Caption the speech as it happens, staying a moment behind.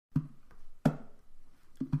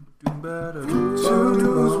better. Two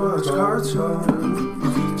dudes watch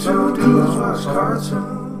cartoons. Two dudes watch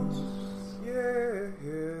cartoons. Yeah.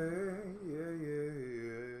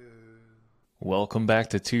 Welcome back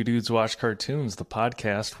to Two Dudes Watch Cartoons, the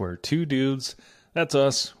podcast where two dudes, that's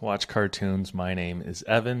us, watch cartoons. My name is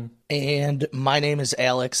Evan. And my name is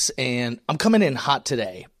Alex, and I'm coming in hot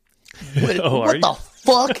today. What are you? The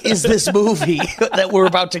fuck is this movie that we're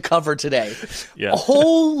about to cover today? Yeah.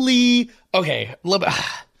 Holy... Okay,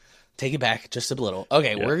 take it back just a little.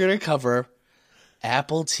 Okay, Yeah. We're going to cover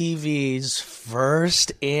Apple TV's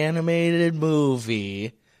first animated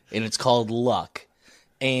movie, and it's called Luck.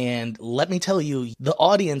 And let me tell you, the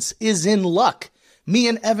audience is in luck. Me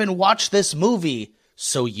and Evan watched this movie,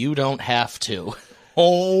 so you don't have to.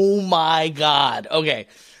 Oh my God. Okay.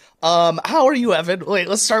 How are you, Evan? Wait,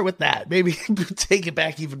 let's start with that. Maybe take it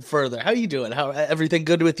back even further. How you doing? Everything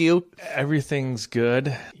good with you? Everything's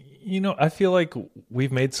good. You know, I feel like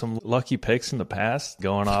we've made some lucky picks in the past,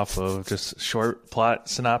 going off of just short plot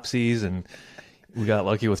synopses, and we got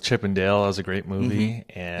lucky with Chip and Dale. That was a great movie.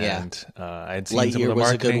 And I had seen some of the marketing. Lightyear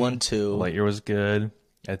was a good one, too. Lightyear was good.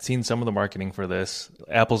 I'd seen some of the marketing for this.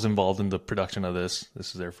 Apple's involved in the production of this.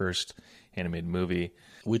 This is their first animated movie.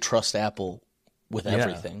 We trust Apple with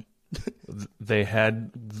everything. They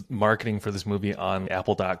had marketing for this movie on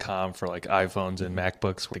apple.com for like iPhones and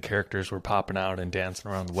MacBooks where the characters were popping out and dancing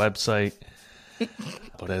around the website.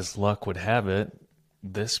 But as luck would have it,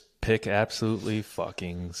 this pick absolutely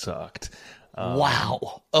fucking sucked.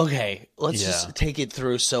 Wow. Okay, let's just take it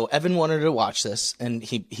through. So Evan wanted to watch this, and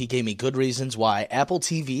he gave me good reasons why. Apple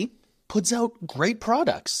TV puts out great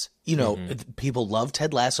products. You know, people love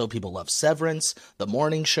Ted Lasso, people love Severance, The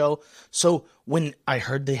Morning Show. So when I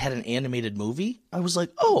heard they had an animated movie, I was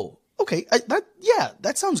like, oh, okay,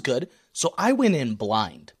 that sounds good. So I went in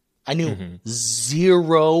blind. I knew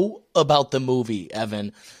zero about the movie,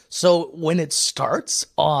 Evan. So when it starts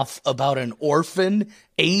off about an orphan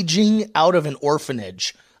aging out of an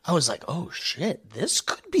orphanage, I was like, oh shit, this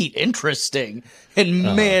could be interesting. And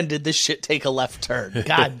man, did this shit take a left turn.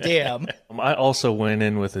 God damn. I also went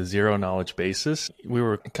in with a zero knowledge basis. We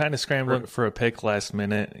were kind of scrambling for a pick last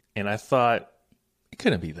minute, and I thought it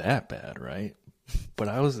couldn't be that bad, right? But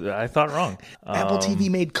I thought wrong. Apple TV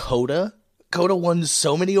made Coda. Coda won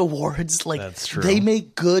so many awards. Like, that's true. They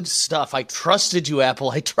make good stuff. I trusted you, Apple.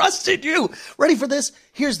 I trusted you. Ready for this?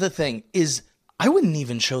 Here's the thing: is I wouldn't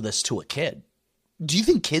even show this to a kid. Do you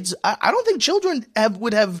think kids? I don't think children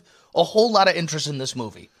would have a whole lot of interest in this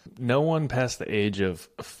movie. No one past the age of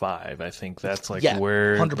 5. I think that's like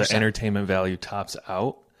where 100%. the entertainment value tops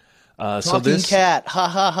out. Talking cat, ha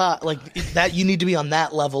ha ha! Like that, you need to be on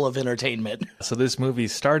that level of entertainment. So this movie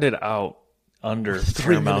started out under 3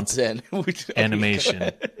 Paramount minutes in.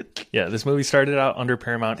 Animation. Yeah, this movie started out under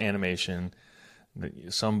Paramount Animation.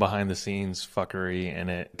 Some behind the scenes fuckery,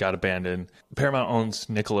 and it got abandoned. Paramount owns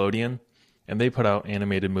Nickelodeon, and they put out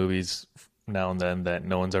animated movies now and then that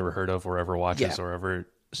no one's ever heard of or ever watches or ever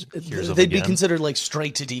hears of They'd again. be considered like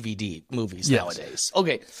straight to DVD movies nowadays.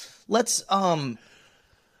 Okay, let's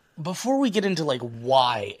before we get into like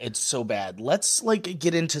why it's so bad, let's like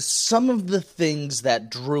get into some of the things that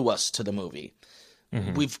drew us to the movie.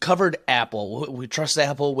 We've covered Apple. We trust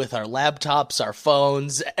Apple with our laptops, our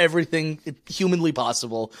phones, everything humanly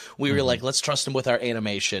possible. We were like, let's trust them with our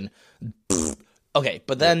animation. Okay,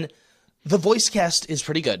 but then the voice cast is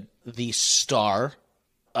pretty good. The star,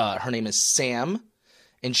 her name is Sam,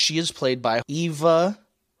 and she is played by Eva,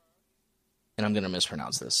 and I'm going to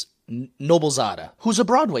mispronounce this, Noblezada, who's a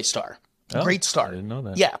Broadway star. Great star. I didn't know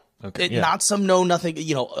that. Yeah. Okay. Not some nothing,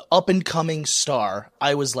 up-and-coming star.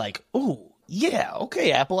 I was like, ooh, yeah,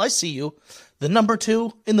 okay, Apple, I see you. The number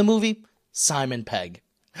 2 in the movie, Simon Pegg.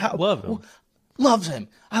 Love him. Loved him.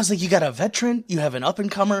 I was like, you got a veteran, you have an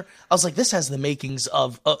up-and-comer. I was like, this has the makings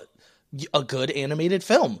of a good animated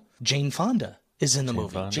film. Jane Fonda is in the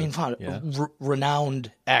movie. Jane Fonda,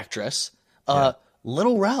 renowned actress.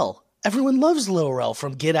 Little Rel. Everyone loves Little Rel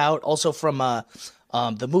from Get Out. Also from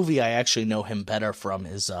the movie I actually know him better from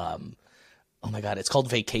is oh my God, it's called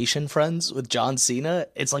Vacation Friends with John Cena.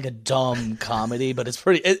 It's like a dumb comedy, but it's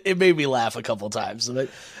pretty. It made me laugh a couple times. But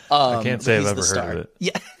I can't say I've ever heard of it.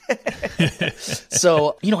 Yeah.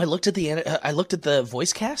 So I looked at the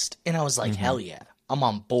voice cast and I was like, hell yeah, I'm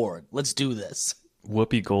on board. Let's do this.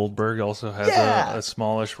 Whoopi Goldberg also has a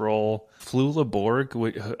smallish role. Flula Borg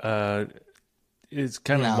is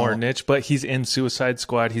kind of more niche, but he's in Suicide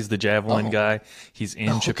Squad. He's the javelin guy. He's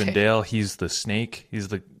in Chip and Dale. He's the snake. He's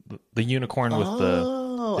the unicorn with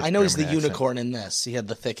the I know he's the German accent. unicorn in this. He had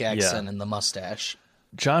the thick accent and the mustache.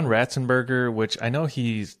 John Ratzenberger, which I know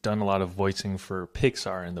he's done a lot of voicing for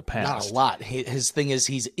Pixar in the past. Not a lot. His thing is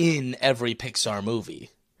he's in every Pixar movie.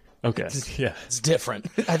 Okay, yeah. It's different.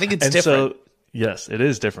 I think it's And different. so, yes, it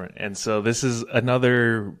is different. And so this is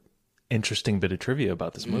another interesting bit of trivia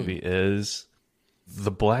about this movie is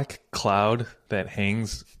the black cloud that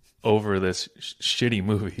hangs over this shitty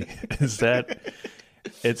movie is that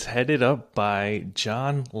it's headed up by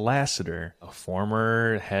John Lasseter, a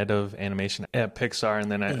former head of animation at Pixar.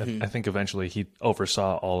 And then I think eventually he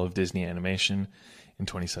oversaw all of Disney animation in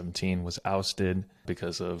 2017, was ousted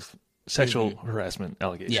because of sexual harassment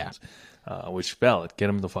allegations, which valid. Get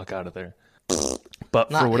him the fuck out of there.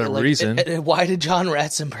 But for whatever reason... Why did John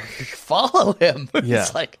Ratzenberger follow him? Yeah.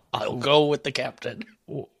 It's like, I'll go with the captain.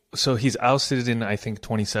 So he's ousted in, I think,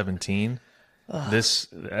 2017.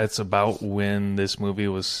 That's about when this movie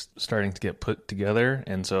was starting to get put together.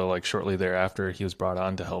 And so, like, shortly thereafter, he was brought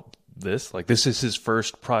on to help this. Like, this is his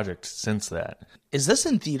first project since that. Is this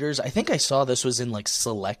in theaters? I think I saw this was in, like,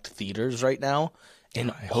 select theaters right now.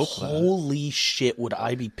 And I hope holy shit, would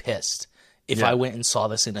I be pissed if I went and saw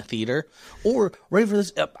this in a theater? Or, right for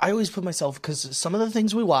this, I always put myself, because some of the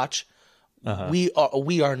things we watch,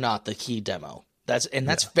 we are not the key demo.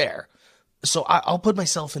 That's fair. So I'll put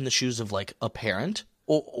myself in the shoes of like a parent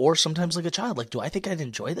or sometimes like a child. Like, do I think I'd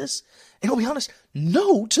enjoy this? And I'll be honest,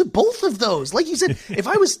 no to both of those. Like you said, if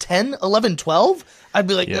I was 10, 11, 12, I'd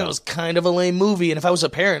be like, that was kind of a lame movie. And if I was a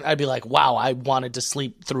parent, I'd be like, wow, I wanted to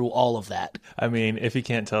sleep through all of that. I mean, if you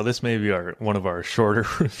can't tell, this may be one of our shorter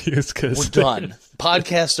reviews. Cause we're done.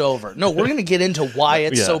 Podcast over. No, we're going to get into why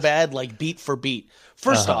it's so bad, like beat for beat.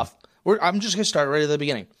 First off, I'm just going to start right at the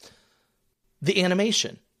beginning. The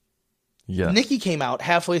animation. Yeah. Nikki came out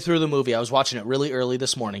halfway through the movie. I was watching it really early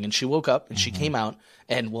this morning, and she woke up and she came out,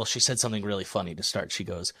 and well, she said something really funny to start. She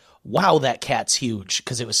goes, "Wow, that cat's huge,"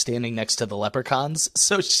 because it was standing next to the leprechauns.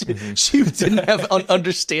 So she didn't have an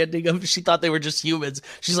understanding of. She thought they were just humans.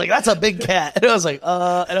 She's like, "That's a big cat," and I was like,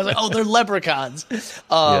 "Oh, they're leprechauns."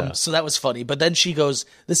 So that was funny. But then she goes,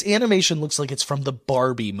 "This animation looks like it's from the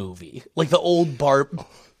Barbie movie, like the old Barb."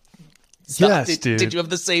 Yes, dude. Did you have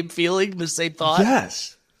the same feeling, the same thought?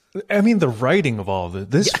 Yes. I mean, the writing of all of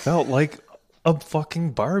it, this felt like a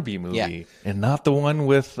fucking Barbie movie and not the one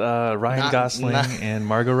with Ryan Gosling and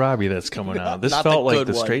Margot Robbie that's coming out. This felt like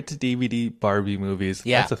the straight to DVD Barbie movies.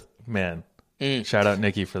 Yeah. That's man. Shout out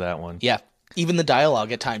Nikki for that one. Yeah. Even the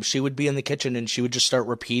dialogue at times, she would be in the kitchen and she would just start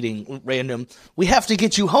repeating random, "We have to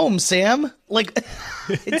get you home, Sam." Like,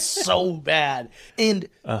 it's so bad. And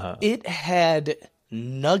it had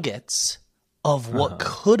nuggets of what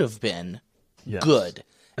could have been good.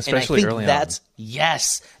 Especially early on.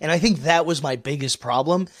 Yes. And I think that was my biggest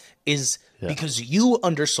problem is because you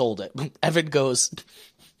undersold it. Evan texted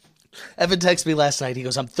me last night. He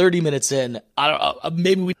goes, "I'm 30 minutes in. I don't know.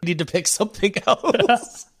 Maybe we need to pick something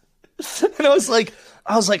else." And I was like,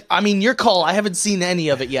 I mean, your call. I haven't seen any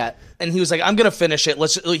of it yet. And he was like, "I'm going to finish it.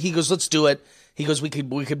 He goes, "Let's do it." He goes, we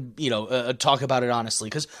could, talk about it honestly.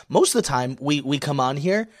 Because most of the time we come on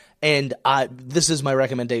here and this is my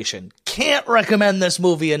recommendation. Can't recommend this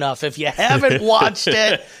movie enough. If you haven't watched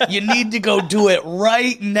it, you need to go do it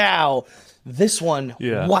right now. This one,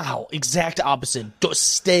 wow, exact opposite.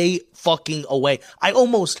 Stay fucking away. I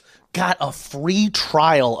almost got a free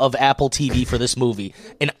trial of Apple TV for this movie,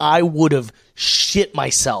 and I would have shit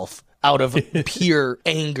myself out of pure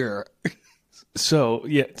anger. So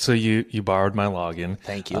you borrowed my login.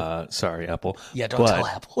 Thank you. Sorry, Apple. Yeah, don't tell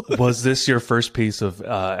Apple. Was this your first piece of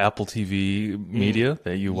Apple TV media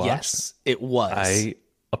that you watched? Yes, it was. I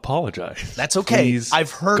apologize. That's okay. Please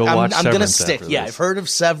I've heard. I'm going to stick. Yeah, I've heard of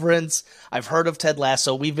Severance. I've heard of Ted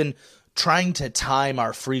Lasso. We've been trying to time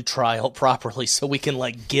our free trial properly so we can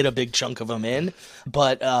like get a big chunk of them in,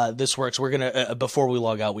 but this works. We're gonna before we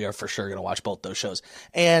log out, we are for sure gonna watch both those shows.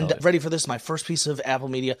 And ready for this, my first piece of Apple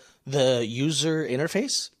Media. The user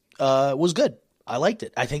interface was good. I liked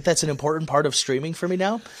it. I think that's an important part of streaming for me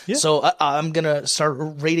now. Yeah. So I'm going to start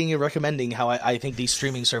rating and recommending how I think these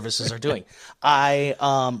streaming services are doing. I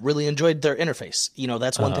really enjoyed their interface.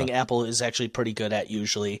 That's one thing Apple is actually pretty good at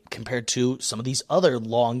usually compared to some of these other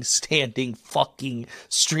long-standing fucking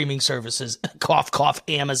streaming services. Cough, cough,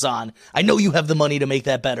 Amazon. I know you have the money to make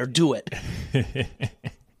that better. Do it.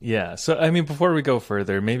 Yeah. So, I mean, before we go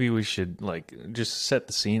further, maybe we should just set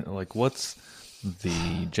the scene. What's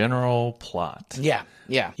the general plot? Yeah.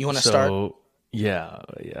 You want to start? Yeah.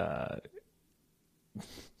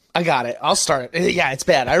 I got it. I'll start it. Yeah, it's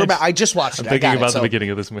bad. I remember. I just watched it. I'm thinking about the beginning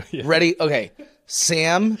of this movie. Yeah. Ready? Okay.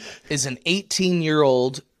 Sam is an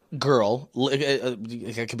 18-year-old girl.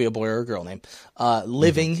 It could be a boy or a girl name.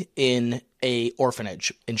 Living in a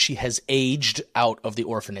orphanage, and she has aged out of the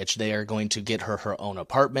orphanage. They are going to get her own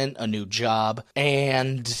apartment, a new job,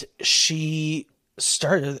 and she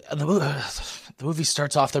started the movie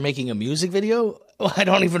starts off. They're making a music video. I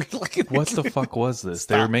don't even what the fuck was this?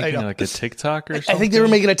 They were making like a TikTok or something. I think they were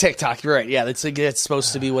making a TikTok. You're right. Yeah, it's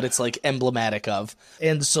supposed to be what it's like emblematic of.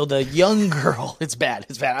 And so the young girl, it's bad.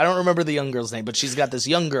 I don't remember the young girl's name, but she's got this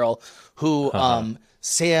young girl who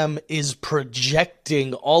Sam is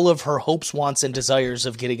projecting all of her hopes, wants, and desires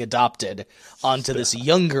of getting adopted onto this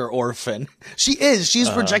younger orphan. She's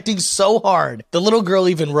projecting so hard. The little girl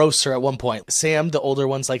even roasts her at one point. Sam, the older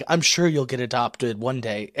one's like, I'm sure you'll get adopted one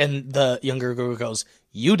day. And the younger girl goes,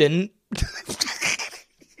 you didn't.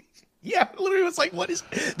 Yeah, literally was like, what is...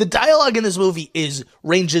 The dialogue in this movie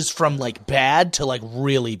ranges from like bad to like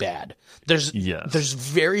really bad. There's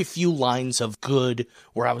very few lines of good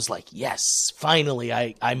where I was like, yes, finally,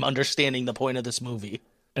 I'm understanding the point of this movie.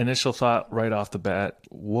 Initial thought right off the bat,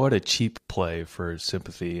 what a cheap play for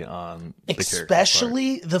sympathy on the character's part.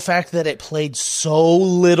 Especially the fact that it played so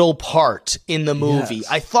little part in the movie. Yes.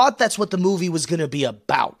 I thought that's what the movie was going to be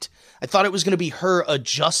about. I thought it was going to be her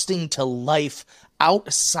adjusting to life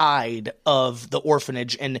outside of the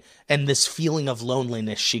orphanage and this feeling of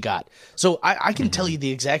loneliness she got. So I can tell you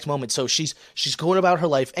the exact moment. So she's going about her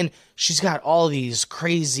life, and she's got all these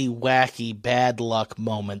crazy, wacky, bad luck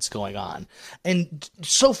moments going on. And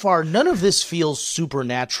so far, none of this feels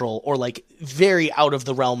supernatural or like very out of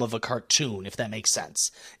the realm of a cartoon, if that makes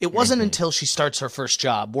sense. It wasn't until she starts her first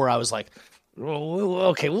job where I was like,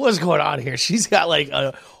 okay, what's going on here? She's got like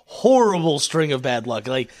a horrible string of bad luck.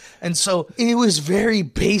 And so it was very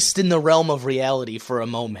based in the realm of reality for a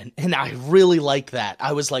moment. And I really like that.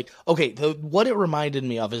 I was like, okay, what it reminded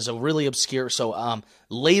me of is a really obscure. So,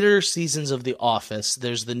 later seasons of The Office,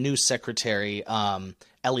 there's the new secretary,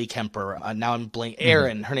 Ellie Kemper. Now I'm blanking.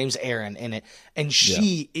 Erin. Her name's Erin in it. And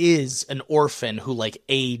she is an orphan who like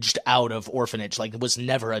aged out of orphanage, like was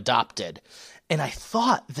never adopted. And I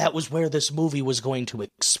thought that was where this movie was going to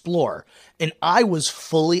explore. And I was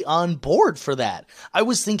fully on board for that. I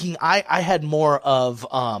was thinking I had more of,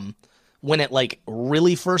 when it like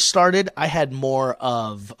really first started, I had more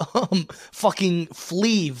of fucking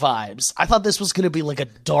Flea vibes. I thought this was going to be like a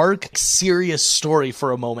dark, serious story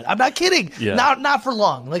for a moment. I'm not kidding. Yeah. Not for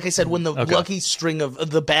long. Like I said, when the lucky string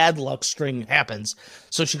of the bad luck string happens.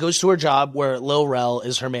 So she goes to her job where Lil Rel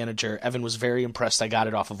is her manager. Evan was very impressed. I got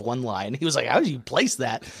it off of one line. He was like, how did you place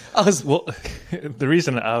that? The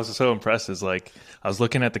reason I was so impressed is like, I was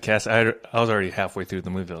looking at the cast. I was already halfway through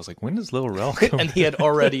the movie. I was like, when does Lil Rel come? And he had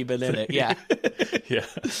already been in it. Yeah. Yeah.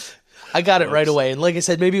 I got it right away. And like I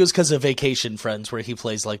said, maybe it was because of Vacation Friends where he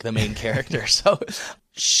plays like the main character. So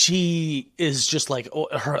she is just like,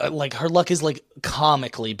 her luck is like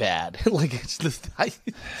comically bad. Like it's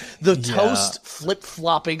the toast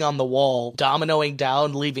flip-flopping on the wall, dominoing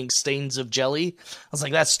down, leaving stains of jelly. I was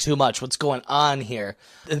like, that's too much. What's going on here?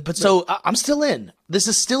 But so I'm still in. This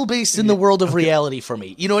is still based in the world of reality for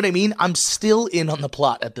me. You know what I mean? I'm still in on the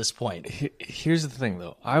plot at this point. Here's the thing,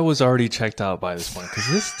 though. I was already checked out by this point because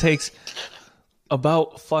this takes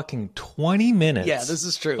about fucking 20 minutes. Yeah, this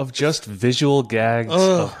is true. Of just visual gags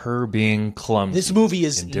of her being clumsy. This movie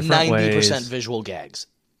is 90% visual gags.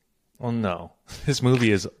 Well, no. This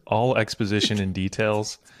movie is all exposition and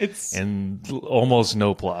details and almost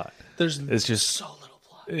no plot. It's just so little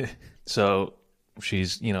plot. So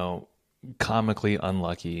she's, comically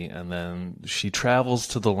unlucky, and then she travels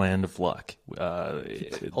to the land of luck.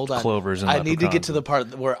 Hold on. Clovers and I need to get to the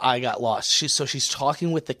part where I got lost. She's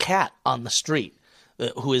talking with the cat on the street,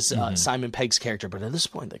 who is Simon Pegg's character. But at this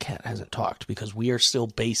point, the cat hasn't talked because we are still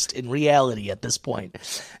based in reality at this point.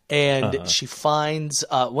 And she finds,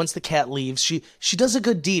 once the cat leaves, she does a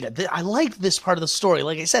good deed. I like this part of the story.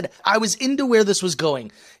 Like I said, I was into where this was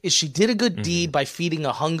going. Is she did a good deed by feeding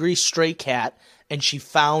a hungry stray cat, and she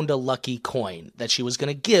found a lucky coin that she was going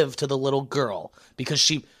to give to the little girl because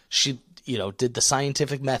she did the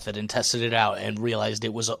scientific method and tested it out and realized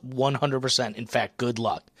it was 100% in fact good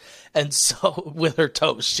luck. And so with her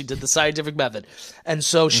toast, she did the scientific method. And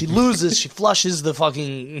so she loses, she flushes the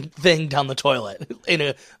fucking thing down the toilet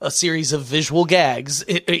in a series of visual gags.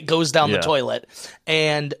 It goes down the toilet,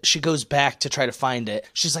 and she goes back to try to find it.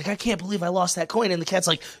 She's like, I can't believe I lost that coin. And the cat's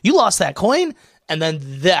like, you lost that coin? And then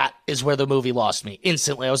that is where the movie lost me.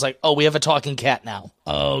 Instantly, I was like, oh, we have a talking cat now.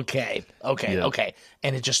 Okay.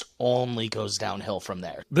 And it just only goes downhill from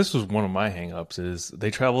there. This was one of my hang-ups is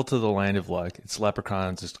they travel to the land of luck. It's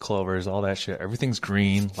leprechauns, it's clovers, all that shit. Everything's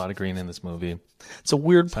green. A lot of green in this movie. It's a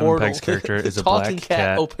weird Simon portal. Pegg's character is a talking black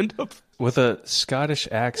cat opened up with a Scottish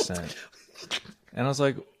accent. And I was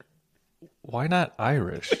like, why not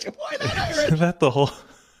Irish? Why not Irish? Isn't that the whole...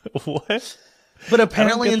 What? But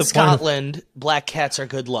apparently get in the point of- Scotland, black cats are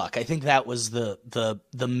good luck. I think that was the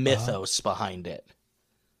mythos behind it.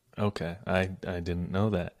 Okay, I didn't know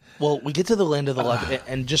that. Well, we get to the land of the luck,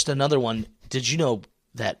 and just another one. Did you know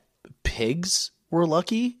that pigs were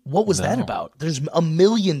lucky? What was that No. about? There's a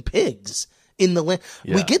million pigs in the land.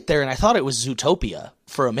 We Yeah. get there, and I thought it was Zootopia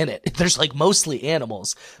for a minute. There's like mostly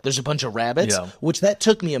animals. There's a bunch of rabbits, Yeah. which that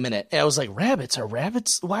took me a minute. And I was like, rabbits? Are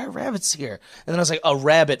rabbits? Why are rabbits here? And then I was like, a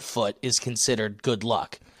rabbit foot is considered good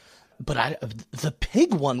luck. But the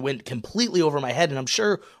pig one went completely over my head, and I'm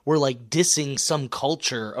sure we're like dissing some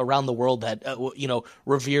culture around the world that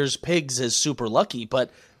reveres pigs as super lucky. But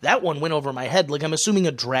that one went over my head. Like, I'm assuming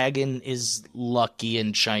a dragon is lucky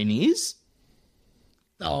in Chinese.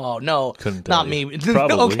 Oh no, Couldn't tell not you. me.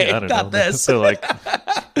 Probably. Okay, I don't not know. this. I feel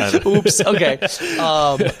like... Oops. Okay.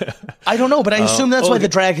 I don't know, but I assume that's why okay. the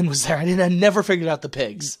dragon was there. I never figured out the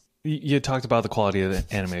pigs. You talked about the quality of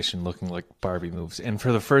the animation looking like Barbie moves. And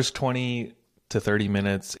for the first 20 to 30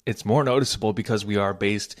 minutes, it's more noticeable because we are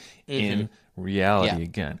based in reality Yeah.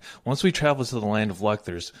 again. Once we travel to the land of luck,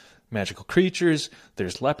 there's magical creatures,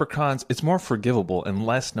 there's leprechauns. It's more forgivable and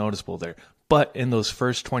less noticeable there. But in those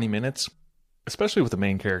first 20 minutes, especially with the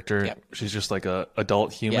main character, Yep. she's just like a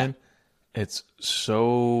adult human. It's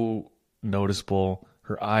so noticeable.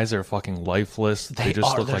 Her eyes are fucking lifeless. They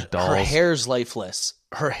just look like dolls. Her hair's lifeless.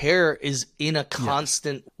 Her hair is in a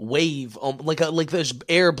constant wave, like there's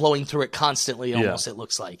air blowing through it constantly. Almost, it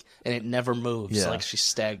looks like, and it never moves. Yeah. Like she's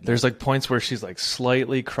stagnant. There's like points where she's like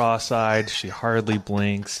slightly cross-eyed. She hardly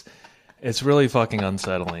blinks. It's really fucking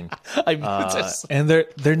unsettling. And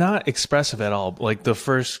they're not expressive at all. Like the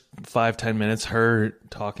first 5-10 minutes, her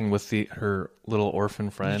talking with her little orphan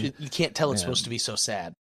friend, you can't tell it's supposed to be so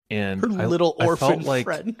sad. and Her little I orphan felt like,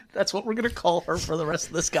 friend. That's what we're gonna call her for the rest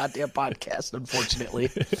of this goddamn podcast.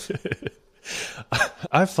 Unfortunately,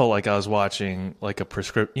 I felt like I was watching like a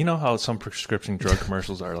prescription. You know how some prescription drug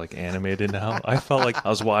commercials are like animated now? I felt like I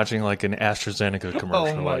was watching like an AstraZeneca commercial.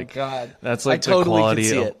 Oh my like, God. That's I like the totally could quality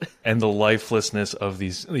see of, it. and the lifelessness of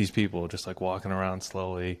these people just like walking around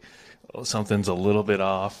slowly. Something's a little bit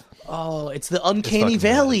off. oh, it's the uncanny fucking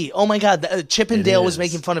valley. Oh my God, Chip and It Dale was is.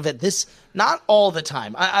 making fun of it. This not all the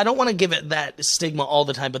time. I don't want to give it that stigma all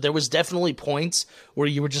the time, but there was definitely points where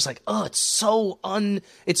you were just like, oh, it's so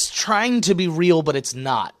it's trying to be real, but it's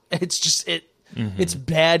not. It's just It's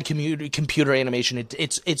bad computer animation.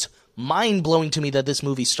 It's mind blowing to me that this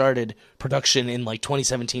movie started production in like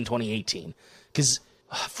 2017, 2018. Because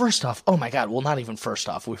first off, oh my God, well, not even first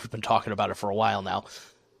off. We've been talking about it for a while now.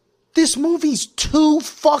 This movie's 2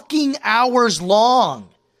 fucking hours long.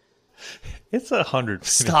 It's 100.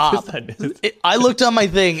 Stop. I looked on my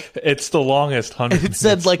thing. It's the longest 100. It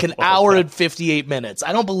said like an minutes. hour and 58 minutes.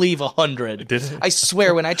 I don't believe 100. Did it? I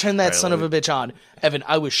swear, when I turned that Right, son of a bitch on, Evan,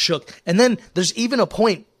 I was shook. And then there's even a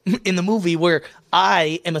point in the movie where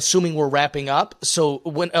I am assuming we're wrapping up. So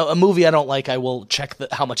when a movie I don't like, I will check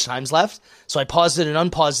how much time's left. So I paused it and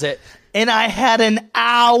unpaused it, and I had an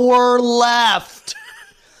hour left.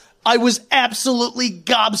 I was absolutely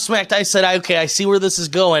gobsmacked. I said, okay, I see where this is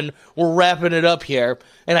going. We're wrapping it up here.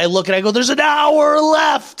 And I look and I go, there's an hour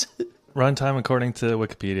left. Runtime, according to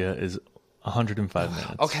Wikipedia, is 105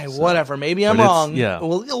 minutes. Okay, So- whatever. Maybe I'm but it's- wrong. yeah.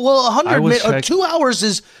 Well, I was 2 hours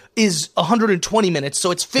is 120 minutes,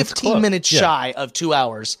 so it's 15 close. minutes Yeah. shy of 2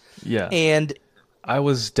 hours. Yeah. And I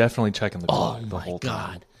was definitely checking the clock the my whole God,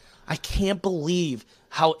 time. I can't believe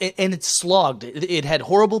how, and it's slogged. It had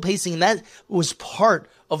horrible pacing, and that was part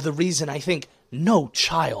of the reason I think no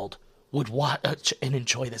child would watch and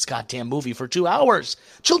enjoy this goddamn movie for 2 hours.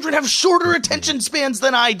 Children have shorter attention spans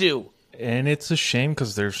than I do. And it's a shame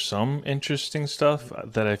because there's some interesting stuff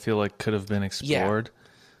that I feel like could have been explored.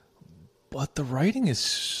 But the writing is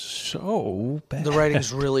so bad. The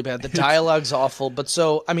writing's really bad. The dialogue's awful. But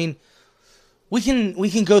so, I mean, we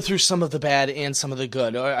can go through some of the bad and some of the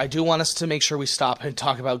good. I do want us to make sure we stop and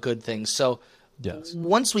talk about good things. So Yes.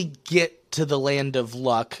 once we get to the land of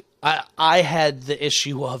luck, I had the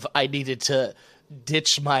issue of I needed to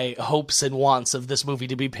ditch my hopes and wants of this movie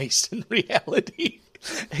to be based in reality.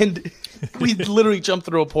 And we literally jumped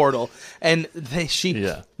through a portal, and she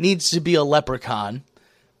needs to be a leprechaun,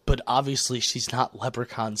 but obviously she's not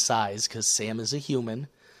leprechaun size because Sam is a human.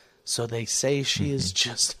 So they say she is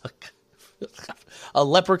just a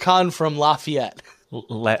leprechaun from Lafayette.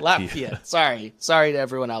 Lafayette. Sorry to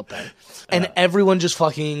everyone out there. And everyone just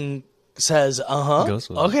fucking says, Goes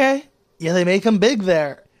with it. okay. Yeah, they make him big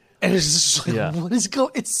there. And it's just like, Yeah. what is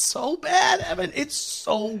going? It's so bad, Evan. It's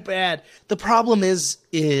so bad. The problem is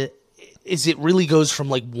it really goes from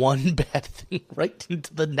like one bad thing right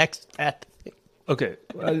into the next bad thing. Okay,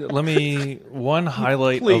 let me. One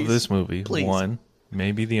highlight Please. of this movie, Please. one,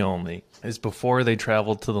 maybe the only, is before they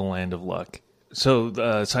travel to the Land of Luck.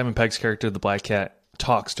 So Simon Pegg's character, the Black Cat,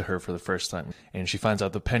 talks to her for the first time, and she finds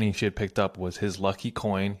out the penny she had picked up was his lucky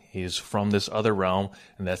coin. He's from this other realm,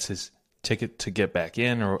 and that's his ticket to get back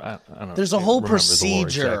in. Or I don't know. There's a whole remember the lore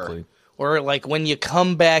procedure exactly. where, like, when you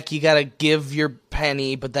come back, you got to give your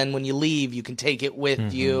penny, but then when you leave, you can take it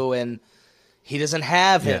with you, and he doesn't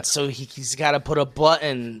have it, so he's got to put a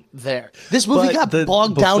button there. This movie got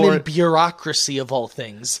bogged down in bureaucracy, of all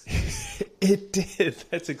things. It did.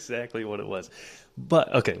 That's exactly what it was.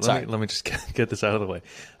 But, okay, let me just get this out of the way.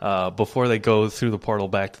 Before they go through the portal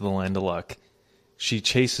back to the Land of Luck, she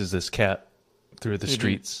chases this cat through the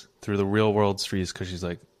streets, through the real world streets, because she's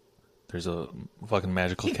like, there's a fucking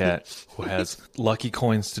magical cat who has lucky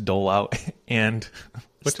coins to dole out. And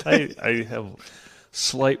what I have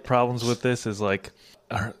slight problems with this is like,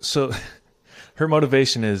 so her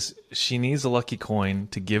motivation is she needs a lucky coin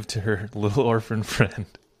to give to her little orphan friend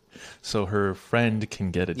so her friend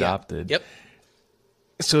can get adopted. Yep.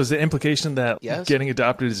 So is the implication that Yes. getting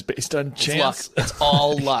adopted is based on It's chance? luck. It's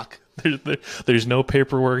all luck. There's no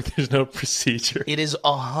paperwork. There's no procedure. It is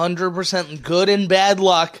 100% good and bad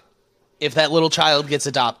luck if that little child gets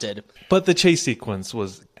adopted. But the chase sequence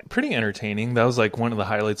was pretty entertaining. That was like one of the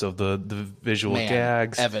highlights of the visual Man,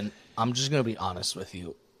 gags. Evan, I'm just going to be honest with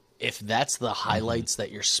you. If that's the highlights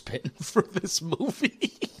that you're spitting for this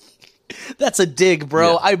movie, that's a dig,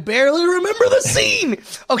 bro. Yeah. I barely remember the scene.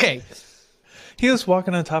 Okay. He was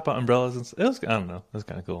walking on top of umbrellas. And it was, I don't know. It was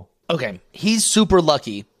kind of cool. Okay. He's super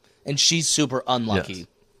lucky, and she's super unlucky. Yes.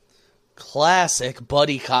 Classic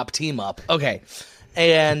buddy cop team up. Okay.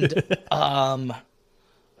 And,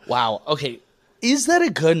 wow. Okay. Is that a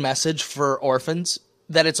good message for orphans?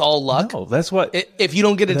 That it's all luck? No, that's what. If you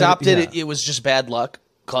don't get adopted, yeah. it was just bad luck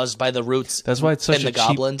caused by the roots. That's why it's such and a the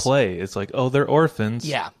goblins. cheap play. It's like, oh, they're orphans.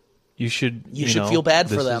 Yeah. You should should feel bad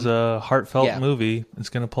for this them. This is a heartfelt Yeah. movie. It's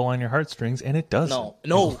going to pull on your heartstrings, and it doesn't.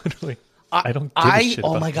 No. Literally. I don't give a shit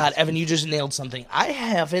Oh about my God, this. Evan, you just nailed something. I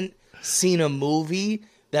haven't seen a movie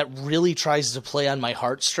that really tries to play on my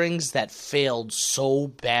heartstrings that failed so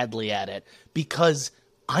badly at it, because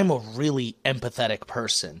I'm a really empathetic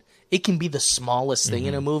person. It can be the smallest thing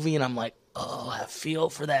in a movie, and I'm like, oh, I feel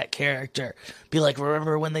for that character. Be like,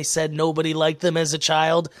 remember when they said nobody liked them as a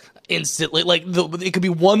child? Instantly, like, it could be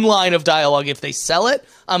one line of dialogue. If they sell it,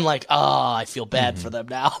 I'm like, oh, I feel bad for them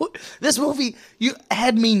now. This movie, you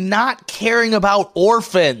had me not caring about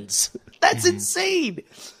orphans. That's insane.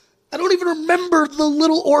 I don't even remember the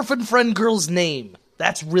little orphan friend girl's name.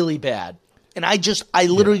 That's really bad. And I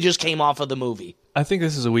literally just came off of the movie. I think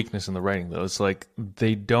this is a weakness in the writing, though. It's like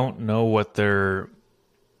they don't know what the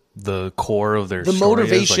core of their The story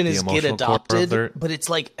motivation is, is like the get emotional core of adopted, their- but it's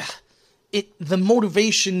like the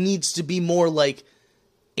motivation needs to be more like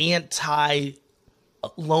anti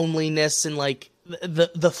loneliness and like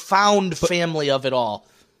the found family of it all.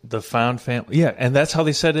 The found family, yeah, and that's how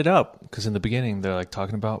they set it up. Because in the beginning, they're like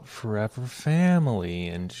talking about forever family,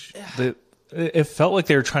 and it felt like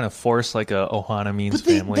they were trying to force like a Ohana means But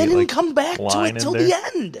they family. didn't like, come back to line it in till there. the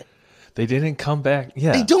end. They didn't come back.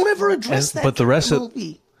 Yeah, They don't ever address that. But the rest of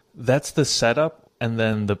movie. that's the setup, and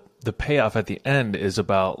then the payoff at the end is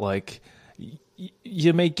about like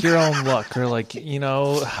you make your own luck, or like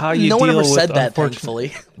how you. No one deal ever with said that, unfortunate-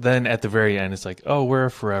 thankfully. Then at the very end, it's like, oh, we're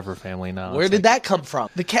a forever family now. Where It's did like, that come from?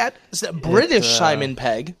 The cat is a British Simon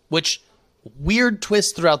Pegg, which weird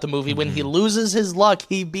twist throughout the movie. When he loses his luck,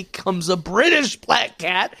 he becomes a British black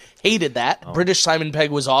cat. Hated that. British Simon Pegg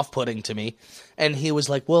was off-putting to me. And he was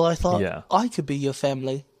like, well, I thought I could be your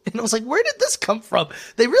family. And I was like, where did this come from?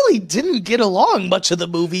 They really didn't get along much of the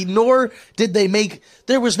movie, nor did they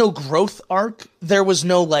there was no growth arc. There was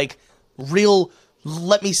no like real,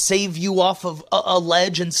 let me save you off of a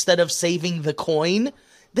ledge instead of saving the coin.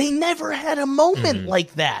 They never had a moment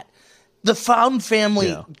like that. The found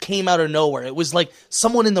family came out of nowhere. It was like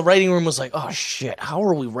someone in the writing room was like, oh shit, how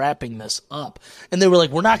are we wrapping this up? And they were like,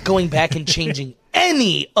 we're not going back and changing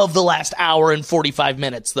any of the last hour and 45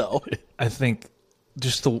 minutes though. I think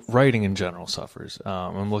just the writing in general suffers.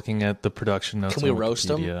 I'm looking at the production notes. Can we on roast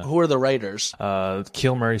them? Wikipedia. Who are the writers?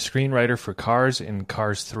 Keil Murray, screenwriter for Cars and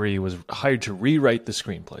Cars 3, was hired to rewrite the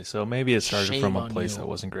screenplay. So maybe it started Shame from a on place you. that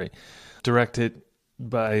wasn't great. Directed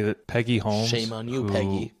by Peggy Holmes. Shame on you, who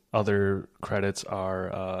Peggy. Other credits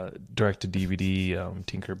are direct-to-DVD,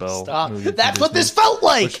 Tinkerbell. Stop. movie That's from what this Disney. felt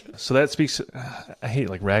like. So that speaks... I hate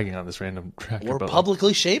like ragging on this random tracker. We're but, like,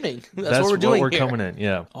 publicly shaming. That's what we're doing here. coming in,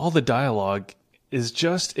 yeah. All the dialogue is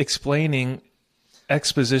just explaining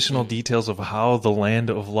expositional details of how the Land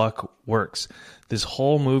of Luck works. This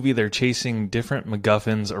whole movie, they're chasing different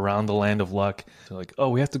MacGuffins around the Land of Luck. They're like, oh,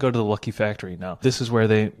 we have to go to the Lucky Factory now. This is where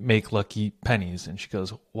they make lucky pennies. And she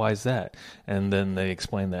goes, why is that? And then they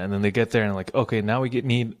explain that. And then they get there and like, okay, now we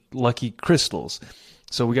need lucky crystals.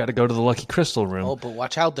 So we got to go to the Lucky Crystal room. Oh, but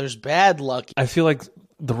watch out. There's bad luck. I feel like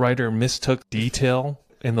the writer mistook detail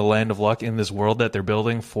in the Land of Luck in this world that they're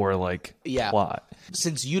building for like plot.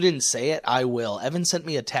 Since you didn't say it, I will. Evan sent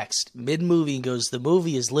me a text mid-movie and goes, the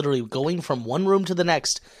movie is literally going from one room to the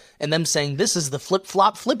next and them saying, this is the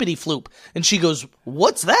flip-flop flippity-floop. And she goes,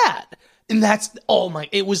 what's that? And that's, oh my,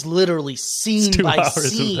 it was literally scene by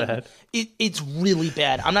scene. It's really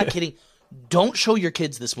bad. I'm not kidding. Don't show your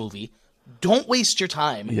kids this movie. Don't waste your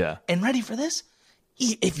time. Yeah. And ready for this?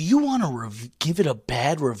 If you want to give it a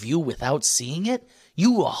bad review without seeing it,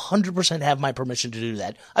 you 100% have my permission to do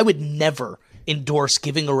that. I would never endorse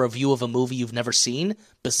giving a review of a movie you've never seen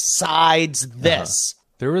besides this.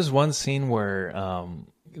 There was one scene where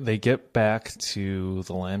they get back to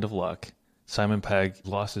the Land of Luck. Simon Pegg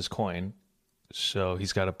lost his coin, so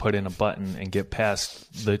he's got to put in a button and get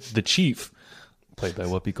past the chief, played by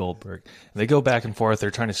Whoopi Goldberg. And they go back and forth.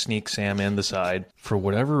 They're trying to sneak Sam in the side. For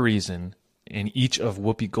whatever reason, in each of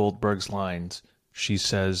Whoopi Goldberg's lines, she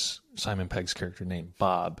says Simon Pegg's character name,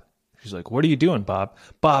 Bob. She's like, what are you doing, Bob?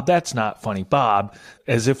 Bob, that's not funny, Bob.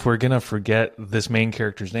 As if we're going to forget this main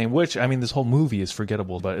character's name, which, I mean, this whole movie is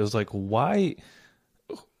forgettable, but it was like, why?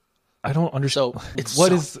 I don't understand. So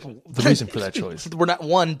what is the reason for that choice? We're not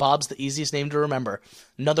Bob's the easiest name to remember.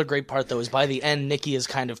 Another great part, though, is by the end, Nikki is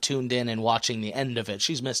kind of tuned in and watching the end of it.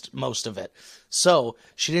 She's missed most of it. So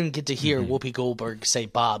she didn't get to hear Whoopi Goldberg say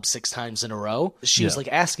Bob 6 times in a row. She was like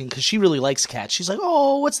asking, because she really likes cats. She's like,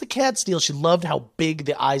 oh, what's the cat's deal? She loved how big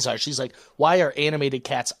the eyes are. She's like, why are animated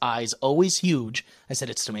cats' eyes always huge? I said,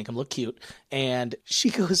 it's to make them look cute. And she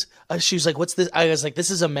goes, she was like, what's this? I was like,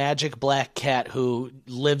 this is a magic black cat who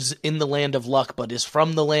lives in the Land of Luck, but is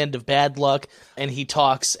from the Land of Bad Luck. And he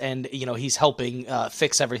talks and, you know, he's helping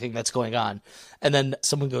fix everything that's going on. And then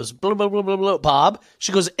someone goes, blah, blah, blah, blah, blah, Bob.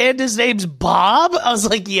 She goes, and his name's Bob? I was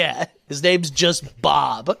like, yeah, his name's just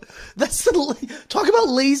Bob. That's talk about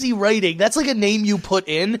lazy writing. That's like a name you put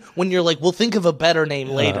in when you're like, we'll think of a better name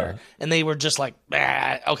later. And they were just like,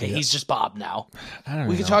 okay, he's just Bob now.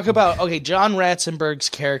 We can talk about, John Ratzenberg's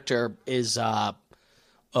character is a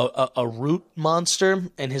root monster,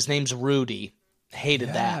 and his name's Rudy. Hated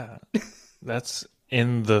that. That's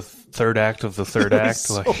in the third act of the third act.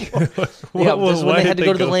 So, when they had to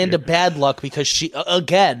go to the Land of Bad Luck because she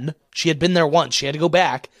had been there once. She had to go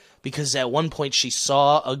back because at one point she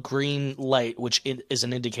saw a green light, which is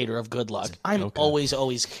an indicator of good luck. I'm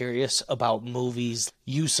always curious about movies'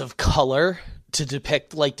 use of color to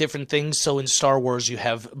depict like different things. So in Star Wars, you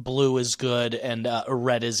have blue is good and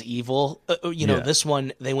red is evil. This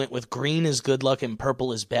one, they went with green is good luck and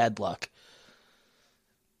purple is bad luck.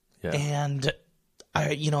 Yeah. And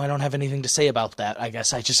I don't have anything to say about that. I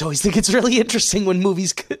guess I just always think it's really interesting when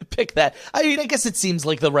movies pick that. I mean, I guess it seems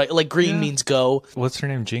like the right, like green means go. What's her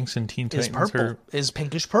name? Jinx in Teen Titans. Is purple. Is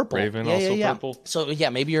pinkish purple. Raven purple. So yeah,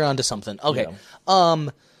 maybe you're onto something. Okay. Yeah.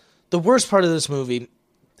 The worst part of this movie,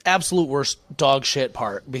 absolute worst dog shit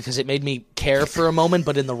part, because it made me care for a moment,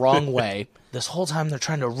 but in the wrong way. This whole time they're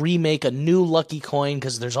trying to remake a new lucky coin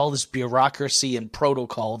because there's all this bureaucracy and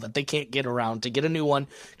protocol that they can't get around to get a new one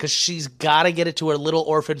because she's got to get it to her little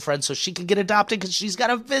orphan friend so she can get adopted because she's got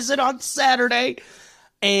a visit on Saturday.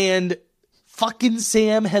 And fucking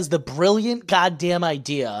Sam has the brilliant goddamn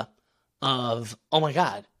idea of, oh my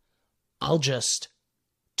God, I'll just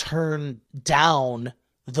turn down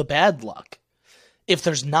the bad luck. If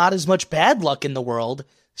there's not as much bad luck in the world,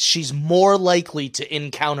 she's more likely to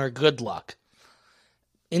encounter good luck.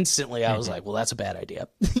 Instantly, I was like, well, that's a bad idea.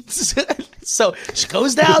 So she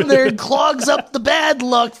goes down there and clogs up the bad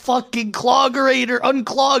luck fucking cloggerator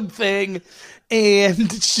unclog thing. And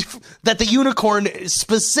that the unicorn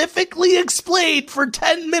specifically explained for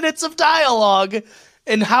 10 minutes of dialogue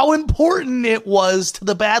and how important it was to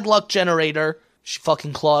the bad luck generator. She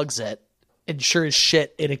fucking clogs it. And sure as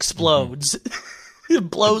shit, it explodes. It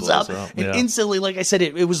blows up. And instantly, like I said,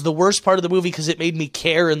 it was the worst part of the movie because it made me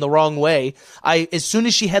care in the wrong way. As soon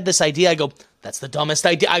as she had this idea, I go, that's the dumbest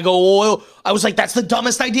idea. I was like, that's the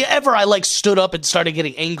dumbest idea ever. I like stood up and started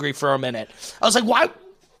getting angry for a minute. I was like,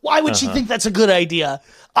 why would she think that's a good idea?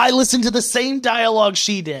 I listened to the same dialogue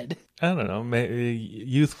she did. I don't know. Maybe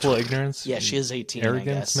youthful ignorance. Yeah, she is 18, arrogance,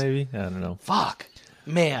 I guess. maybe? I don't know. Fuck.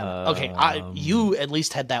 Man. Okay, you at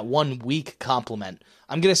least had that 1 week compliment.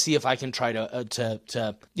 I'm going to see if I can try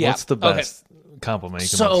to yeah. What's the best compliment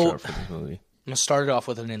you can muster for this movie? I'm going to start it off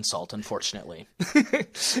with an insult, unfortunately.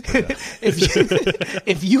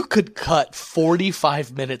 if you could cut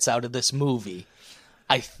 45 minutes out of this movie,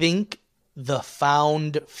 I think the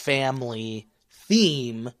found family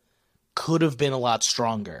theme could have been a lot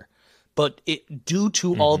stronger. But due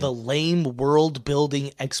to all the lame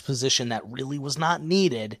world-building exposition that really was not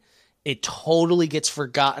needed, it totally gets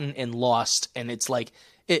forgotten and lost, and it's like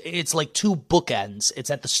two bookends. It's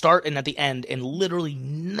at the start and at the end, and literally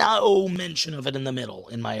no mention of it in the middle,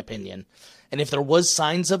 in my opinion. And if there was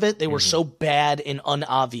signs of it, they were so bad and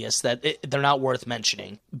unobvious that they're not worth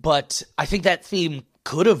mentioning. But I think that theme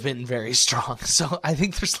could have been very strong. So I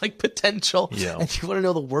think there's like potential. Yeah. And you want to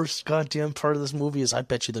know the worst goddamn part of this movie is I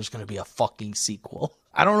bet you there's going to be a fucking sequel.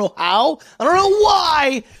 I don't know how. I don't know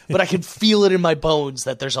why. But I can feel it in my bones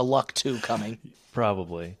that there's a Luck 2 coming.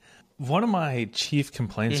 Probably. One of my chief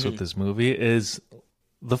complaints with this movie is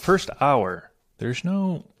the first hour. There's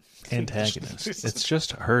no antagonist. It's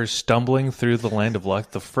just her stumbling through the land of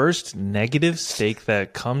luck. The first negative stake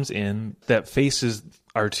that comes in that faces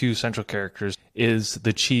our two central characters is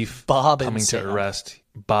the chief Bob coming to Sam. arrest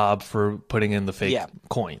Bob for putting in the fake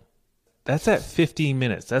coin. That's at 15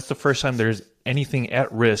 minutes. That's the first time there's anything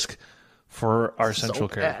at risk for our central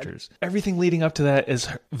characters. Everything leading up to that is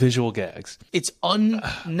visual gags. It's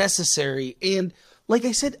unnecessary. And like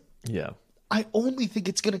I said, Yeah. I only think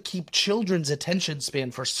it's going to keep children's attention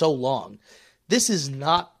span for so long. This is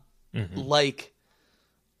not like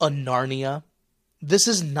a Narnia. This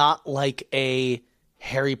is not like a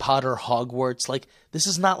Harry Potter Hogwarts. Like, this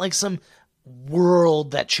is not like some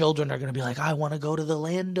world that children are going to be like, I want to go to the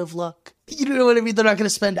land of luck. You know what I mean? They're not going to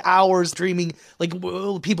spend hours dreaming like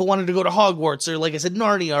people wanted to go to Hogwarts or, like I said,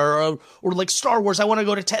 Narnia or like Star Wars. I want to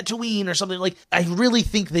go to Tatooine or something. Like, I really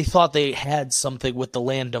think they thought they had something with the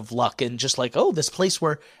land of luck and just like, oh, this place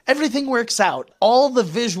where everything works out. All the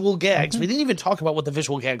visual gags. We didn't even talk about what the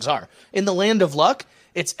visual gags are. In the land of luck,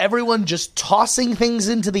 it's everyone just tossing things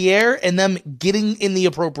into the air and them getting in the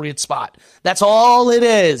appropriate spot. That's all it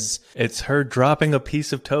is. It's her dropping a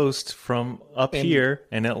piece of toast from up here,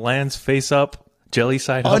 and it lands face up, jelly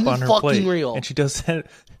side up on her plate. Real. And she does that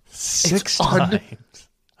 6 times.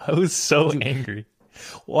 I was so angry.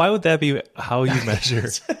 Why would that be how you measure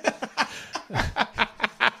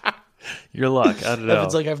your luck? I don't know.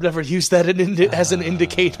 It's like I've never used that as an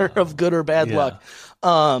indicator of good or bad luck.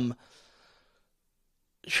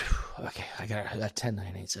 Okay, I got 10,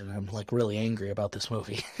 9, 8, 7. I'm like really angry about this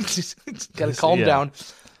movie. Just gotta calm down.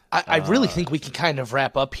 I really think we can kind of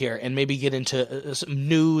wrap up here and maybe get into some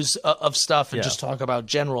news of stuff and just talk about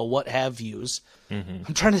general what have yous.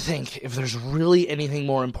 I'm trying to think if there's really anything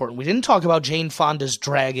more important. We didn't talk about Jane Fonda's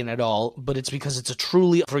dragon at all, but it's because it's a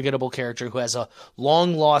truly unforgettable character who has a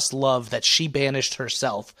long lost love that she banished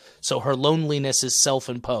herself, so her loneliness is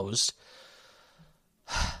self-imposed.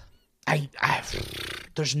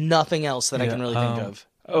 There's nothing else that I can really think of.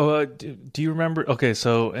 Do you remember? Okay,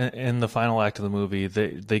 so in the final act of the movie,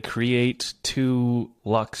 they create 2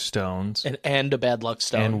 luck stones and a bad luck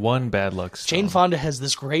stone. And 1 bad luck stone. Jane Fonda has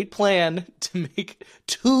this great plan to make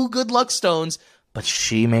 2 good luck stones, but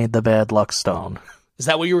she made the bad luck stone. Is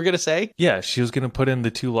that what you were going to say? Yeah, she was going to put in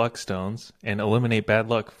the 2 luck stones and eliminate bad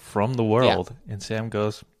luck from the world. Yeah. And Sam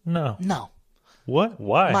goes, No. What?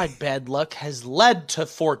 Why? My bad luck has led to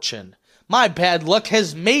fortune. My bad luck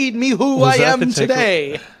has made me who I am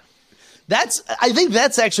today. I think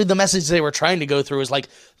that's actually the message they were trying to go through is like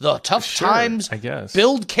the tough times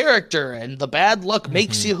build character and the bad luck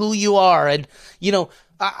makes you who you are. And,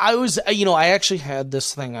 I actually had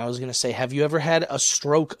this thing I was going to say, have you ever had a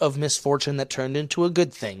stroke of misfortune that turned into a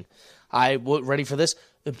good thing? Ready for this?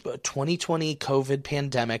 The 2020 COVID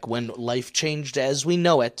pandemic, when life changed as we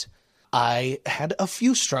know it, I had a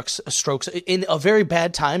few strokes. In a very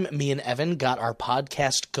bad time, me and Evan got our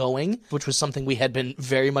podcast going, which was something we had been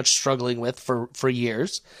very much struggling with for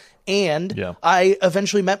years. And I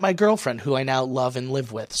eventually met my girlfriend, who I now love and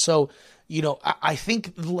live with. So, I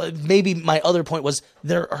think maybe my other point was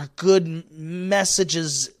there are good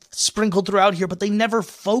messages sprinkled throughout here, but they never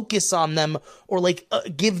focus on them or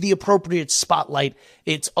give the appropriate spotlight.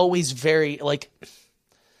 It's always very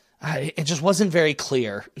it just wasn't very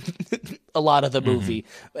clear, a lot of the movie.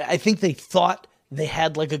 I think they thought they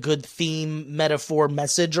had a good theme, metaphor,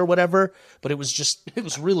 message or whatever, but it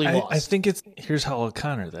was really lost. I think here's how I'll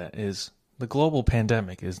counter that is the global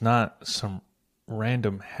pandemic is not some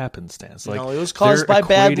random happenstance. No, it was caused by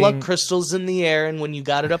bad luck crystals in the air, and when you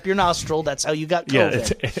got it up your nostril, that's how you got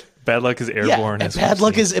COVID. Yeah, bad luck is airborne.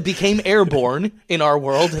 It became airborne in our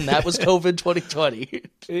world, and that was COVID 2020.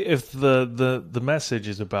 If the message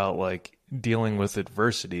is about dealing with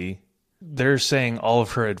adversity, they're saying all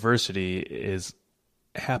of her adversity is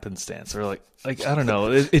happenstance, or like I don't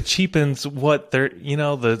know. It cheapens what they're,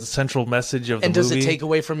 the central message of the movie. And does it take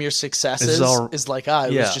away from your successes? It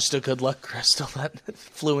was just a good luck crystal that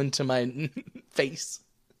flew into my face.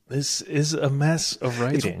 This is a mess of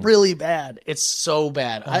writing. It's really bad. It's so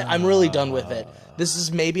bad. I'm really done with it. This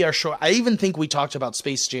is maybe our short. I even think we talked about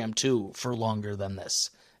Space Jam 2 for longer than this.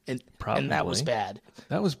 And that was bad.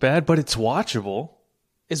 That was bad, but it's watchable.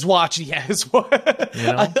 I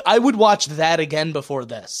would watch that again before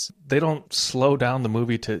this. They don't slow down the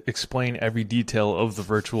movie to explain every detail of the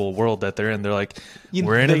virtual world that they're in. They're like,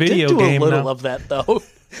 we're in a video game now. They did do a little of that, though.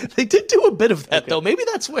 They did do a bit of that, though. Maybe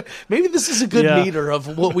this is a good meter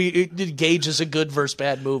of what we gauge as a good versus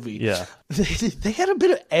bad movie. Yeah. They had a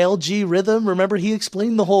bit of algae rhythm. Remember, he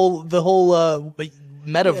explained the whole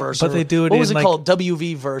metaverse, but they do it. What was it called?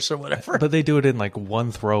 WV verse or whatever. But they do it in like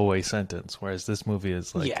one throwaway sentence, whereas this movie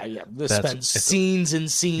is like This spends scenes and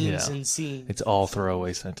scenes and scenes. It's all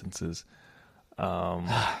throwaway sentences.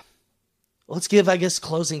 Let's give, I guess,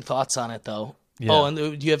 closing thoughts on it, though. Yeah. Oh, and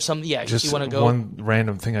do you have some? Yeah, just you want to go? One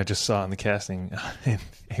random thing I just saw in the casting. In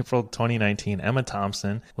April 2019, Emma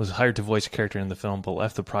Thompson was hired to voice a character in the film, but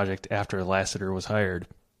left the project after Lasseter was hired.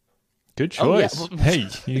 Good choice. Oh, yeah. Hey,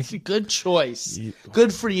 good choice.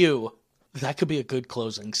 Good for you. That could be a good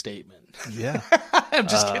closing statement. Yeah. I'm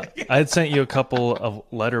just kidding. I had sent you a couple of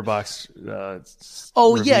Letterboxd.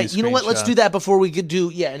 Oh yeah, you know what? Let's do that before we could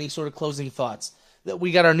do any sort of closing thoughts.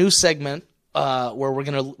 We got our new segment where we're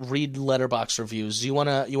gonna read Letterboxd reviews. Do you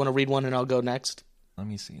wanna read one and I'll go next? Let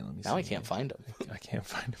me see. Now I can't find them. I can't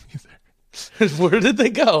find them either. Where did they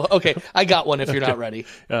go? Okay, I got one. If you're not ready,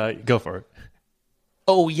 go for it.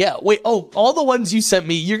 Oh, yeah. Wait. Oh, all the ones you sent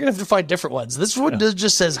me, you're going to have to find different ones. This one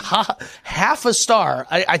just says half a star.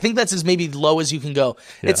 I think that's as maybe low as you can go.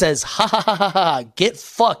 Yeah. It says, ha, ha, ha, ha, ha, get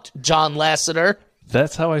fucked, John Lasseter.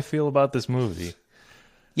 That's how I feel about this movie.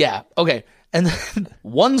 Yeah. Okay. And then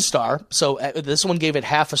 1 star. So this one gave it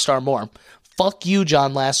half a star more. Fuck you,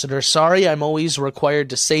 John Lasseter. Sorry, I'm always required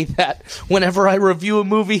to say that whenever I review a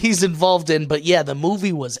movie he's involved in. But yeah, the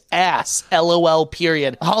movie was ass. LOL,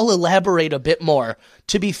 period. I'll elaborate a bit more.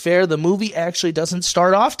 To be fair, the movie actually doesn't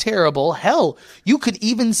start off terrible. Hell, you could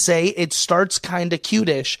even say it starts kind of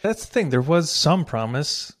cute-ish. That's the thing. There was some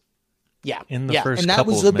promise. Yeah. In the first and that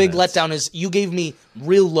couple was the of big minutes. letdown is you gave me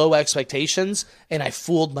real low expectations and I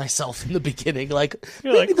fooled myself in the beginning. Like,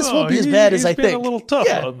 maybe this won't be as bad as I think. He's being a little tough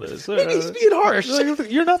on this. Maybe he's being harsh.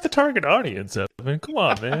 You're not the target audience. I mean, come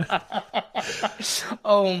on, man.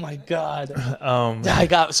 Oh my God. I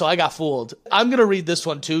got fooled. I'm going to read this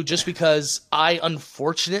one too, just because I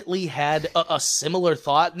unfortunately had a similar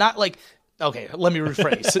thought. Not like, okay, let me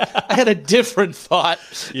rephrase. I had a different thought.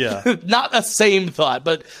 Yeah. Not a same thought,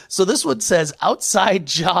 but so this one says outside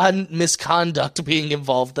John misconduct being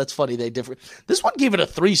involved. That's funny. They differ. This one gave it a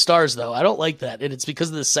 3 stars though. I don't like that. And it's because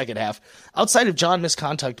of the second half. Outside of John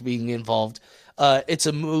misconduct being involved, it's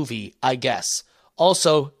a movie, I guess.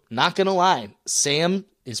 Also, not going to lie, Sam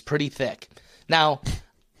is pretty thick. Now,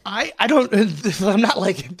 I don't, I'm not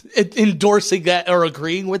like endorsing that or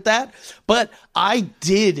agreeing with that, but I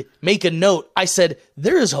did make a note. I said,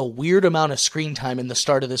 there is a weird amount of screen time in the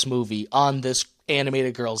start of this movie on this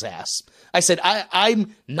animated girl's ass. I said,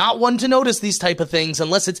 I'm not one to notice these type of things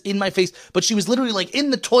unless it's in my face, but she was literally like in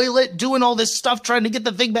the toilet doing all this stuff, trying to get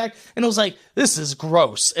the thing back. And I was like, this is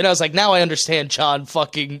gross. And I was like, now I understand John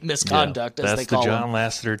fucking misconduct, as they call him.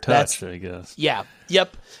 That's the John Lasseter touch, I guess. Yeah.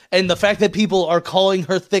 Yep. And the fact that people are calling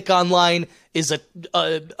her thick online is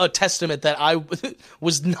a testament that I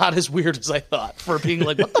was not as weird as I thought for being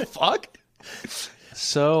like, what the fuck?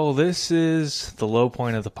 So this is the low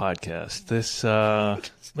point of the podcast. This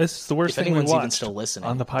is the worst thing we watched even still listening.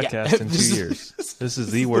 on the podcast in 2 years. This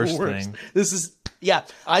is the worst thing.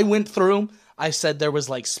 I went through. I said there was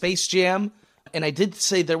like Space Jam, and I did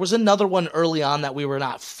say there was another one early on that we were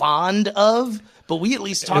not fond of, but we at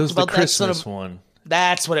least talked about the Christmas one.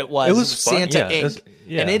 That's what it was. It was Santa fun. Inc.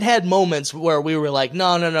 And it had moments where we were like,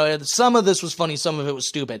 no. Some of this was funny. Some of it was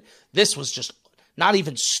stupid. This was just not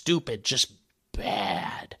even stupid, just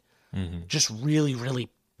bad. Mm-hmm. Just really, really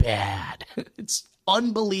bad. It's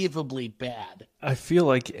unbelievably bad. I feel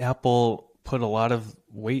like Apple put a lot of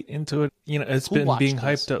weight into it. You know, it's been being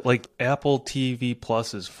hyped up like Apple TV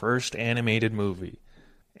Plus's first animated movie.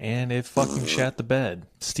 And it fucking shat the bed.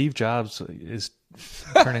 Steve Jobs is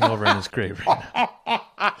turning over in his grave right now.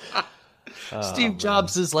 Steve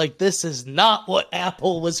Jobs is like, this is not what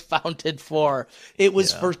Apple was founded for. It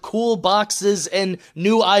was for cool boxes and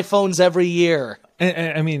new iPhones every year.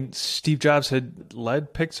 And I mean, Steve Jobs had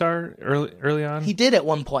led Pixar early on. He did at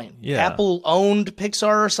one point. Yeah. Apple owned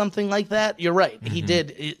Pixar or something like that. You're right. He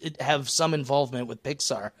did have some involvement with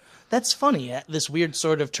Pixar. That's funny, this weird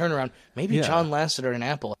sort of turnaround. Maybe John Lasseter and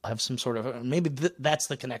Apple have some sort of... Maybe that's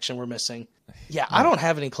the connection we're missing. Yeah, I don't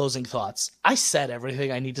have any closing thoughts. I said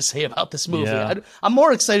everything I need to say about this movie. Yeah. I'm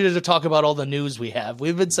more excited to talk about all the news we have.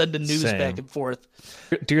 We've been sending news back and forth.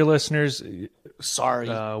 Dear listeners,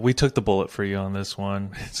 sorry. We took the bullet for you on this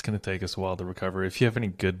one. It's going to take us a while to recover. If you have any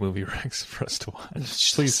good movie recs for us to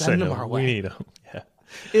watch, please send them our way. We need them. Yeah.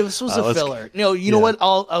 This was a filler. You know what?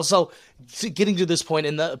 Also, getting to this point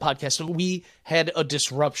in the podcast, we had a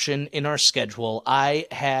disruption in our schedule. I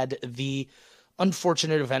had the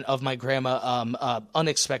unfortunate event of my grandma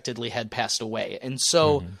unexpectedly had passed away. And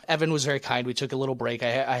so Evan was very kind. We took a little break.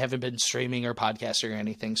 I haven't been streaming or podcasting or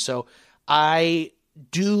anything. So I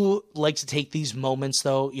do like to take these moments,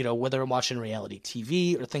 though, whether I'm watching reality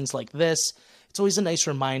TV or things like this. It's always a nice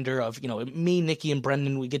reminder of, me, Nikki, and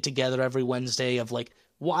Brendan, we get together every Wednesday of like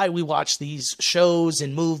why we watch these shows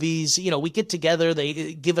and movies. We get together,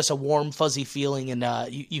 they give us a warm, fuzzy feeling,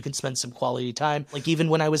 and you can spend some quality time. Like even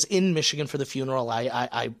when I was in Michigan for the funeral,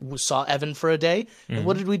 I saw Evan for a day. And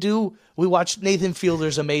what did we do? We watched Nathan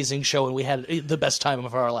Fielder's amazing show, and we had the best time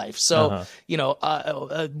of our life. So,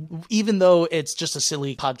 even though it's just a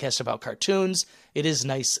silly podcast about cartoons, it is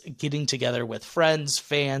nice getting together with friends,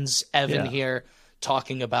 fans, Evan here,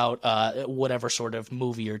 talking about whatever sort of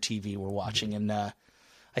movie or TV we're watching. And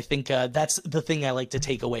I think that's the thing I like to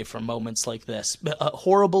take away from moments like this.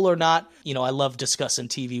 Horrible or not, I love discussing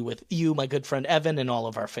TV with you, my good friend Evan, and all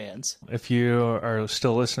of our fans. If you are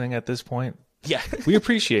still listening at this point, yeah, we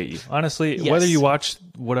appreciate you. Honestly, whether you watch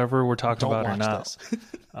whatever we're talking about or not,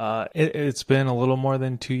 it's been a little more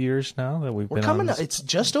than 2 years now that we're been coming. It's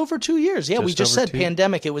just over 2 years. Yeah, we just said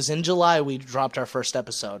pandemic. It was in July we dropped our first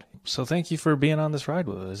episode. So thank you for being on this ride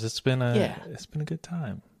with us. It's been a good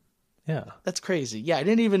time. Yeah. That's crazy. Yeah, I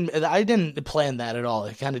didn't plan that at all.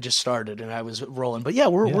 It kind of just started and I was rolling. But yeah,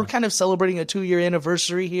 we're kind of celebrating a 2-year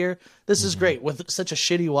anniversary here. This is great with such a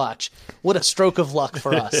shitty watch. What a stroke of luck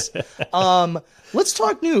for us. Let's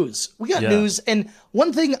talk news. We got news. And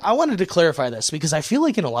one thing I wanted to clarify this because I feel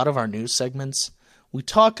like in a lot of our news segments, we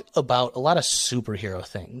talk about a lot of superhero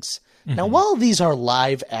things. Now, while these are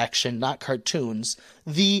live action, not cartoons,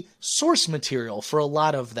 the source material for a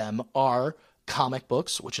lot of them are comic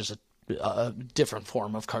books, which is a different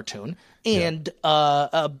form of cartoon, and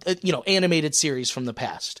animated series from the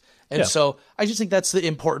past. And so I just think that's the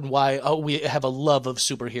important why we have a love of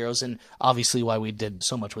superheroes, and obviously why we did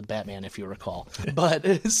so much with Batman, if you recall.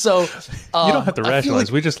 But so you don't have to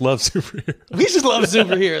rationalize. We just love superheroes. We just love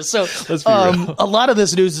superheroes. So let's be real. A lot of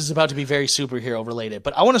this news is about to be very superhero related.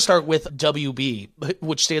 But I want to start with WB,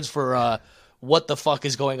 which stands for what the fuck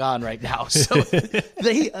is going on right now. So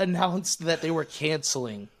they announced that they were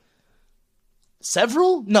canceling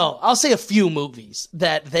I'll say a few movies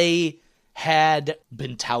that they had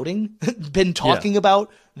been talking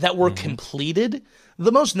about that were completed.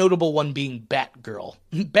 The most notable one being Batgirl.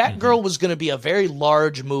 Batgirl was going to be a very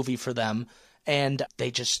large movie for them, and they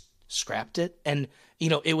just scrapped it. And,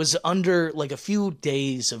 it was under like a few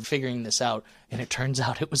days of figuring this out, and it turns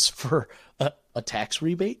out it was for a tax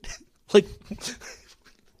rebate. Like,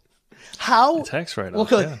 how? A tax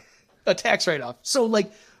write-off, A tax write-off. So,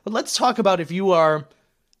 like, let's talk about if you are,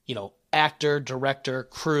 actor, director,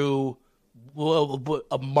 crew,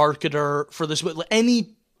 a marketer for this,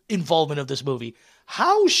 any involvement of this movie.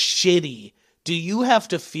 How shitty do you have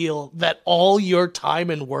to feel that all your time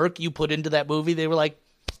and work you put into that movie, they were like,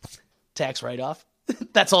 tax write-off?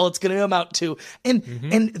 That's all it's going to amount to. And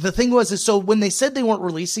the thing was, so when they said they weren't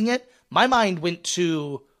releasing it, my mind went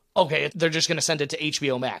to, okay, they're just going to send it to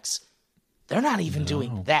HBO Max. They're not even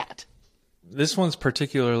doing that. This one's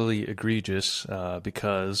particularly egregious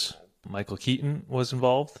because Michael Keaton was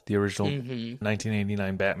involved, the original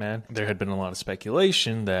 1989 Batman. There had been a lot of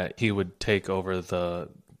speculation that he would take over the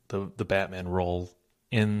Batman role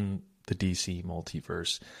in the DC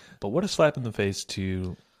multiverse. But what a slap in the face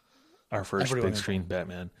to our first big screen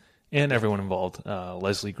Batman. And everyone involved.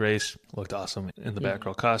 Leslie Grace looked awesome in the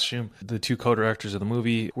Batgirl costume. The two co-directors of the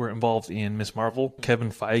movie were involved in Ms. Marvel. Kevin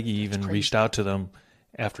Feige even reached out to them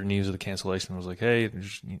after news of the cancellation. Was like, hey,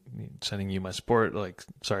 just sending you my support. Like,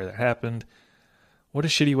 sorry that happened. What a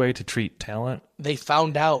shitty way to treat talent. They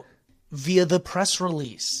found out via the press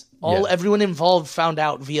release. Everyone involved found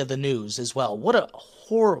out via the news as well. What a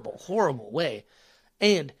horrible, horrible way.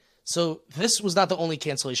 And So this was not the only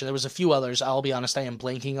cancellation. There was a few others. I'll be honest, I am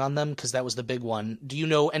blanking on them because that was the big one. Do you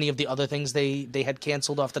know any of the other things they had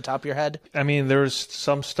canceled off the top of your head? I mean, there's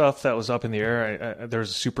some stuff that was up in the air.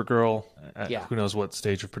 There's a Supergirl. Yeah. Who knows what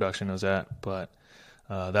stage of production it was at, but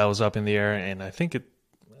that was up in the air, and I think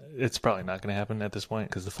it's probably not going to happen at this point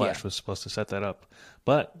because the Flash was supposed to set that up.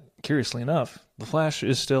 But curiously enough, the Flash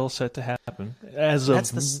is still set to happen as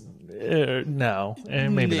of now,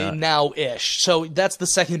 and maybe not now-ish. So that's the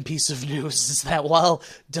second piece of news: is that while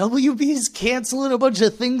WB's canceling a bunch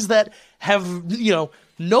of things that have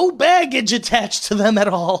no baggage attached to them at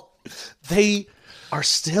all, they are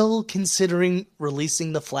still considering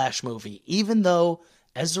releasing the Flash movie, even though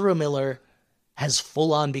Ezra Miller has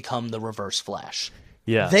full-on become the Reverse Flash.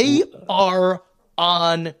 Yeah. They are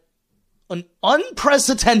on an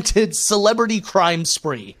unprecedented celebrity crime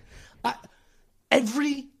spree.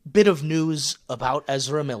 Every bit of news about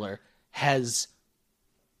Ezra Miller has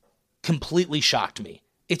completely shocked me.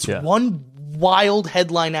 It's one wild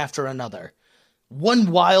headline after another,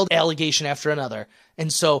 one wild allegation after another.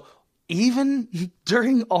 And so even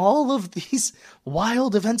during all of these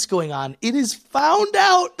wild events going on, it is found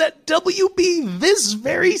out that WB this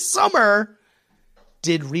very summer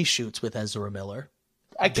did reshoots with Ezra Miller.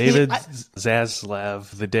 David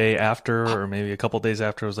Zaslav, the day after, or maybe a couple days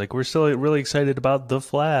after, was like, we're still really excited about The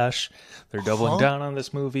Flash. They're doubling down on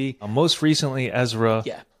this movie. Most recently, Ezra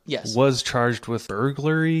was charged with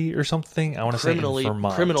burglary or something. I want to say in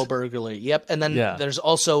Vermont. Criminal burglary. Yep. And then there's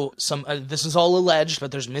also some, this is all alleged,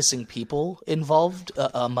 but there's missing people involved,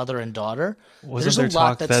 a mother and daughter. Wasn't there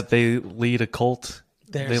talk that they lead a cult?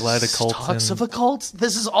 They led a cult. Talks of a cult?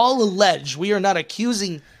 This is all alleged. We are not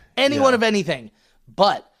accusing anyone of anything.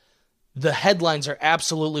 But the headlines are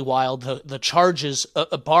absolutely wild. The charges,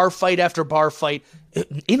 a bar fight after bar fight,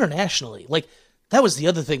 internationally. Like, that was the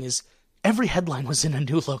other thing, is every headline was in a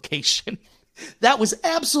new location. That was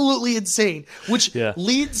absolutely insane, which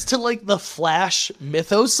leads to, like, the Flash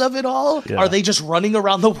mythos of it all. Yeah. Are they just running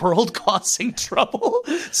around the world causing trouble?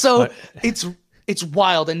 So it's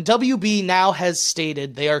wild. And WB now has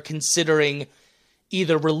stated they are considering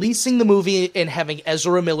either releasing the movie and having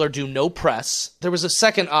Ezra Miller do no press. There was a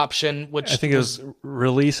second option, which I think it was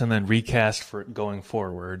release and then recast for going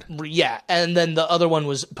forward. Yeah, and then the other one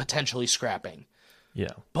was potentially scrapping.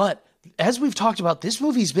 Yeah. But as we've talked about, this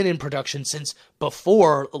movie's been in production since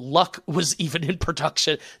before Luck was even in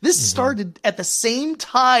production. This started at the same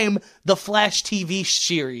time the Flash TV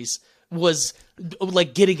series was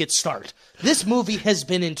like getting its start. This movie has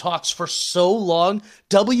been in talks for so long.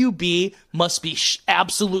 WB must be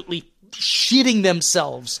absolutely shitting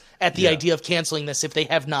themselves at the idea of canceling this if they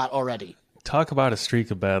have not already. Talk about a streak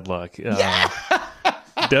of bad luck.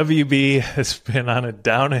 WB has been on a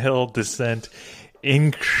downhill descent,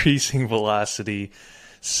 increasing velocity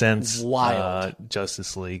since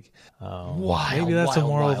Justice League. Maybe that's a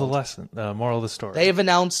moral of the lesson, moral of the story. They have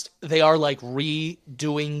announced they are like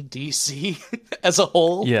redoing DC as a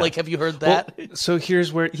whole. Yeah. Like, have you heard that? Well, so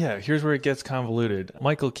here's where it gets convoluted.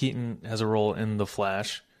 Michael Keaton has a role in The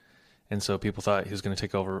Flash, and so people thought he was going to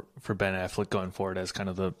take over for Ben Affleck going forward as kind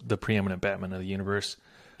of the preeminent Batman of the universe.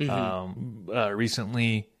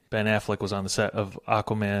 Recently, Ben Affleck was on the set of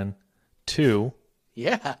Aquaman 2.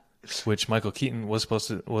 Yeah. Which Michael Keaton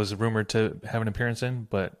was rumored to have an appearance in,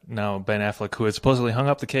 but now Ben Affleck, who had supposedly hung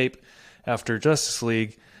up the cape after Justice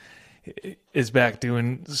League, is back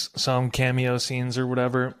doing some cameo scenes or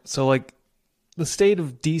whatever. So, like, the state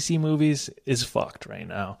of DC movies is fucked right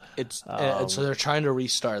now. It's so they're trying to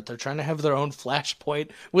restart. They're trying to have their own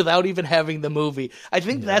Flashpoint without even having the movie. I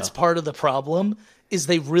think that's part of the problem, is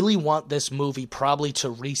they really want this movie probably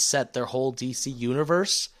to reset their whole DC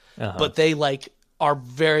universe, but they are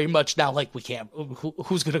very much now like, we can't.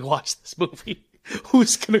 Who's going to watch this movie?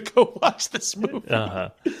 Who's going to go watch this movie?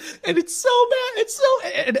 And it's so bad.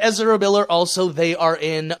 And Ezra Miller also, they are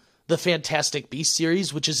in the Fantastic Beasts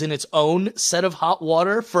series, which is in its own set of hot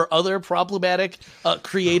water for other problematic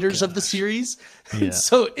creators of the series. Yeah.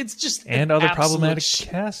 So it's just and other problematic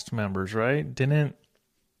cast members, right? Johnny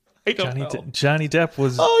Depp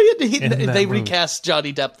was. Oh, yeah, they recast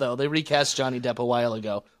Johnny Depp though. They recast Johnny Depp a while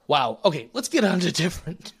ago. Wow. Okay, let's get on to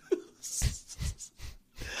different news.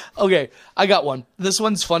 Okay, I got one. This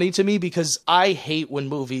one's funny to me because I hate when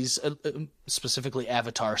movies, specifically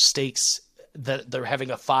Avatar, stakes that they're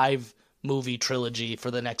having a 5-movie trilogy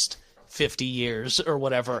for the next 50 years or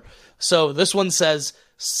whatever. So this one says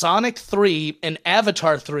Sonic 3 and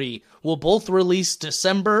Avatar 3 will both release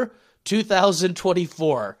December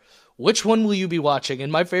 2024. Which one will you be watching?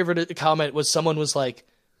 And my favorite comment was someone was like,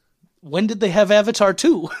 when did they have Avatar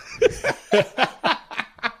 2?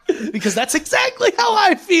 because that's exactly how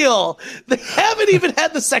I feel. They haven't even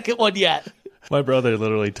had the second one yet. My brother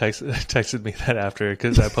literally texted me that after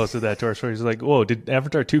because I posted that to our story. He's like, "Whoa, did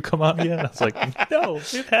Avatar 2 come out yet?" I was like, "No,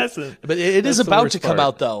 it hasn't." But it is That's the about worst to come part.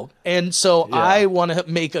 out, though. And so Yeah. I want to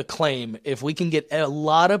make a claim. If we can get a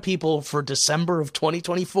lot of people for December of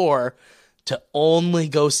 2024 to only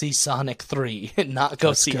go see Sonic 3 and not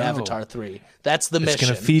go see go. Avatar 3. That's the It's mission.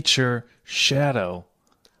 going to feature Shadow.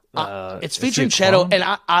 It's is he a featuring Shadow, clone?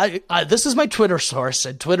 and I this is my Twitter source,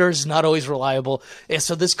 and Twitter is not always reliable, and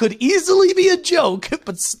so this could easily be a joke.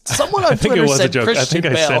 But someone on think it Twitter was a said joke. I Christian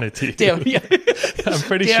think I Bale. sent it to you. Damn, yeah. I'm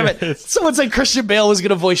pretty Damn sure it! it's... Someone said Christian Bale was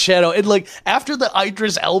gonna voice Shadow, and like after the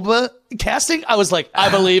Idris Elba casting, I was like, I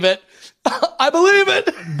believe it. I believe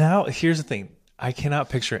it. Now, here's the thing. I cannot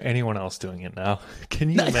picture anyone else doing it now. Can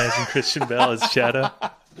you imagine Christian Bale as Shadow?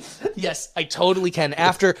 Yes, I totally can.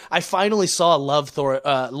 After I finally saw Thor: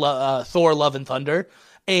 Love and Thunder,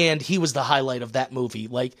 and he was the highlight of that movie.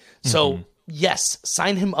 Like, so yes,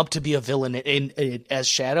 sign him up to be a villain in as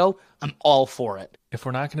Shadow. I'm all for it. If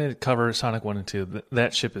we're not going to cover Sonic 1 and 2,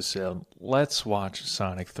 that ship is sailed. Let's watch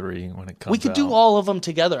Sonic 3 when it comes out. We could do all of them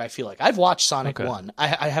together. I feel like I've watched Sonic Okay. 1.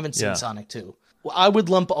 I haven't seen Yeah. Sonic 2. Well, I would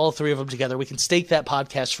lump all three of them together. We can stake that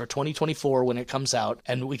podcast for 2024 when it comes out,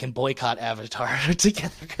 and we can boycott Avatar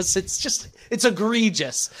together because it's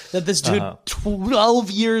egregious that this dude 12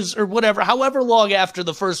 years or whatever, however long after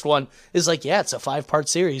the first one, is like, yeah, it's a 5-part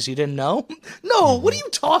series. You didn't know? No, what are you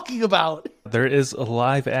talking about? There is a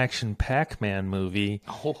live-action Pac-Man movie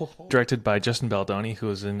directed by Justin Baldoni, who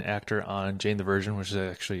is an actor on Jane the Virgin, which is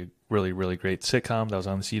actually a really, really great sitcom that was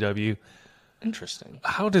on the CW. Interesting.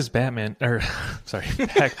 How does Pac-Man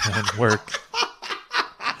work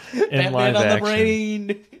in Batman live on the action?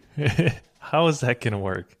 brain. How is that going to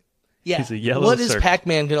work? Yeah. He's a yellow What is circle.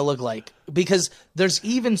 Pac-Man going to look like? Because there's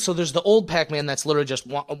the old Pac-Man that's literally just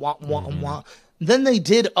wah, wah, wah, wah. Then they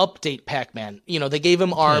did update Pac-Man. You know, they gave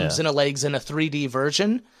him arms Yeah. and legs in a 3D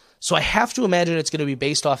version. So I have to imagine it's going to be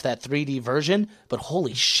based off that 3D version, but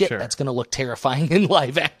holy shit, Sure. that's going to look terrifying in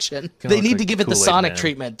live action. Gonna They look need like to give it the Kool-Aid Sonic Man.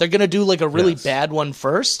 treatment. They're going to do like a really Yes. bad one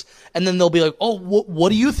first, and then they'll be like, oh, what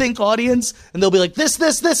do you think, audience? And they'll be like, this,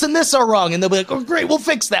 and this are wrong. And they'll be like, oh, great, we'll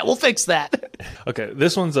fix that. Okay,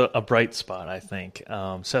 this one's a bright spot, I think.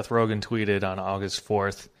 Seth Rogen tweeted on August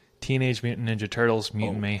 4th, Teenage Mutant Ninja Turtles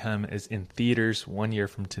Mutant Mayhem is in theaters 1 year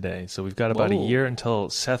from today. So we've got about a Whoa. year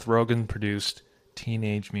until Seth Rogen produced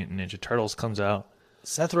Teenage Mutant Ninja Turtles comes out.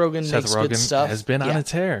 Seth Rogen Seth makes good Rogen stuff. has been on Yeah. a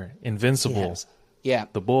tear. Invincible, Yes. Yeah,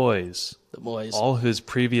 The Boys, the boys. all his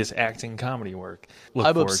previous acting comedy work. Look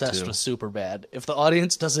I'm forward obsessed to. with Superbad. If the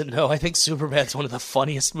audience doesn't know, I think Superbad's one of the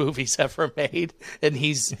funniest movies ever made, and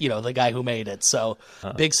he's, the guy who made it. So,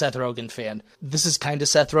 big Seth Rogen fan. This is kind of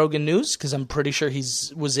Seth Rogen news because I'm pretty sure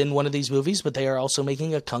was in one of these movies, but they are also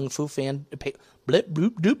making a Kung Fu blip,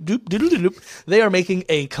 bloop, doop, doop, doodle, doop. They are making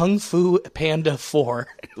a Kung Fu Panda 4.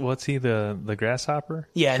 What's he, the grasshopper?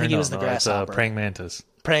 Yeah, I think Or he no, was the no, that's, grasshopper. praying mantis.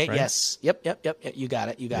 Right? Right? Yes. Yep. You got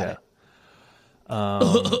it. Yeah.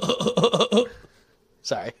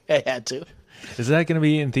 Sorry, I had to. Is that going to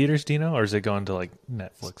be in theaters, do you know? Or is it going to like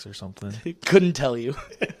Netflix or something? Couldn't tell you.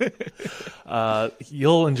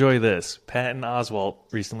 You'll enjoy this. Patton Oswalt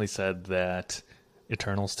recently said that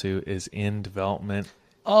Eternals 2 is in development.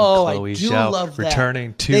 Oh, Chloe I do Zhao love that.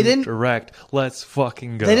 returning They to didn't- direct. Let's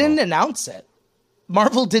fucking go. They didn't announce it.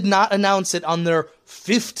 Marvel did not announce it on their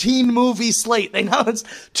 15-movie slate. They announced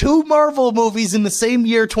 2 Marvel movies in the same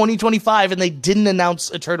year, 2025, and they didn't announce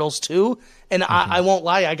Eternals 2. And I won't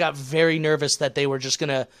lie, I got very nervous that they were just going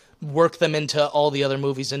to work them into all the other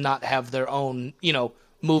movies and not have their own,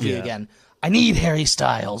 movie Yeah. again. I need Harry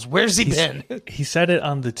Styles. Where's he been? He said it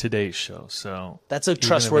on the Today Show, so That's a even if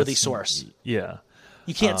trustworthy it's- source. Yeah.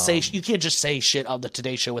 You can't just say shit on the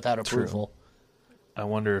Today Show without approval. I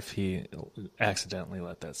wonder if he accidentally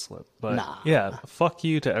let that slip. But Nah. yeah, fuck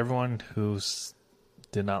you to everyone who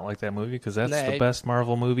did not like that movie because that's the best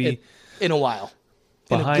Marvel movie. In a while.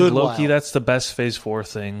 In a Behind good Loki, while. that's the best Phase 4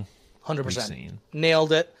 thing 100%. we've seen.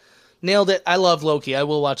 Nailed it. I love Loki. I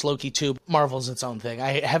will watch Loki too. Marvel's its own thing.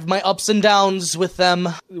 I have my ups and downs with them.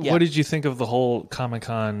 Yeah. What did you think of the whole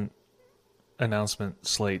Comic-Con announcement,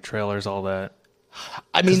 slate, trailers, all that?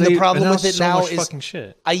 I mean, 'Cause the they problem with announced it so now much is fucking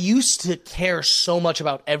shit. I used to care so much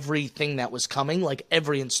about everything that was coming, like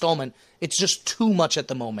every installment. It's just too much at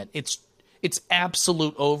the moment. It's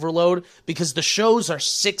absolute overload because the shows are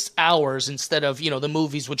 6 hours instead of, the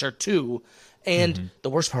movies, which are 2. And the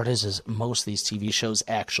worst part is most of these TV shows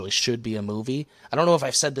actually should be a movie. I don't know if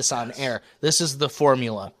I've said this on air. This is the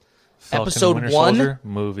formula. Falcon and Episode Winter 1 Soldier,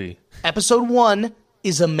 movie. Episode 1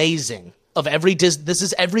 is amazing. This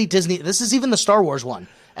is every Disney. This is even the Star Wars one.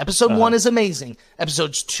 Episode 1 is amazing.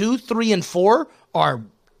 Episodes 2, 3, and 4 are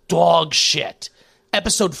dog shit.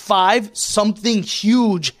 Episode 5, something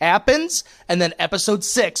huge happens, and then episode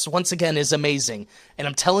 6, once again, is amazing. And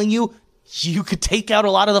I'm telling you, you could take out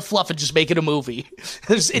a lot of the fluff and just make it a movie.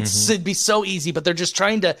 It'd be so easy, but they're just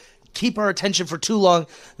trying to keep our attention for too long.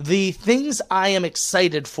 The things I am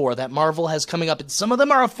excited for that Marvel has coming up, and some of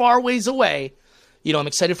them are a far ways away. You know, I'm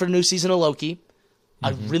excited for the new season of Loki.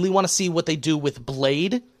 I really want to see what they do with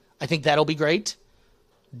Blade. I think that'll be great.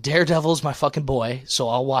 Daredevil's my fucking boy, so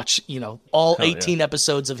I'll watch, all 18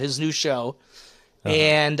 episodes of his new show.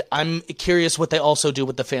 And I'm curious what they also do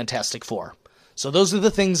with the Fantastic Four. So those are the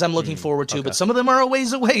things I'm looking forward to, but some of them are a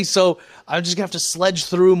ways away, so I'm just going to have to sledge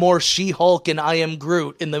through more She-Hulk and I Am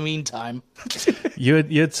Groot in the meantime. You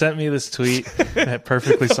had sent me this tweet that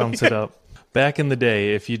perfectly sums it up. Back in the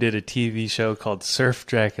day, if you did a TV show called Surf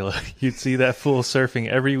Dracula, you'd see that fool surfing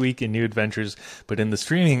every week in new adventures. But in the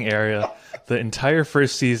streaming area, the entire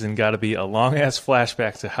first season got to be a long-ass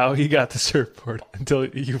flashback to how he got the surfboard until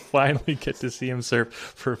you finally get to see him surf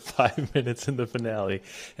for 5 minutes in the finale.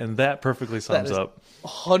 And that perfectly sums up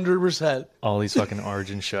 100% all these fucking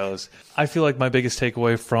origin shows. I feel like my biggest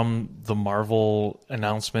takeaway from the Marvel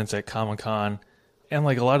announcements at Comic-Con, and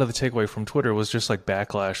like a lot of the takeaway from Twitter, was just like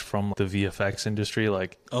backlash from the VFX industry.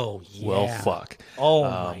 Like, oh yeah, well, fuck. Oh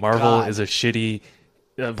my Marvel God. is a shitty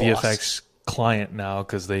VFX client now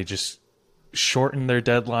because they just shorten their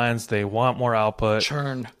deadlines. They want more output.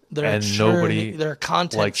 Churn. Nobody their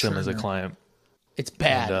content likes them as a churner. client. It's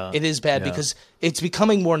bad. And, it is bad because it's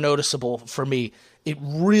becoming more noticeable for me. It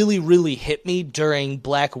really, really hit me during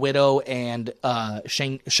Black Widow and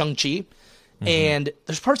Shang-Chi. And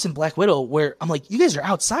there's parts in Black Widow where I'm like, you guys are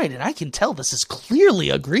outside, and I can tell this is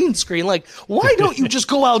clearly a green screen. Like, why don't you just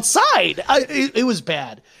go outside? It was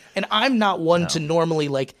bad. And I'm not one to normally,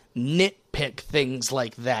 like, nitpick things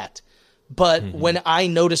like that. But when I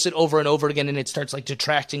notice it over and over again and it starts, like,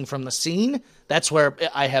 detracting from the scene, that's where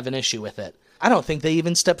I have an issue with it. I don't think they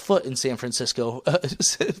even stepped foot in San Francisco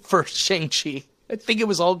for Shang-Chi. I think it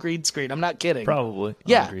was all green screen. I'm not kidding. Probably.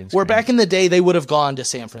 Yeah, where back in the day, they would have gone to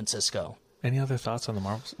San Francisco. Any other thoughts on the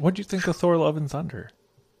Marvels? What do you think of Thor: Love and Thunder?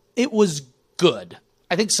 It was good.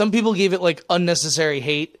 I think some people gave it like unnecessary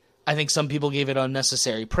hate. I think some people gave it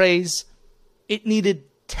unnecessary praise. It needed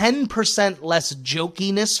 10% less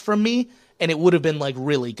jokiness from me, and it would have been like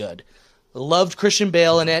really good. Loved Christian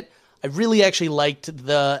Bale in it. I really actually liked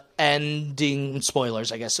the ending,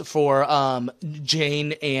 spoilers, I guess, for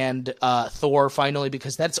Jane and Thor finally,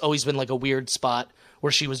 because that's always been like a weird spot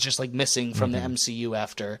where she was just like missing from the MCU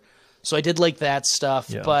after. So I did like that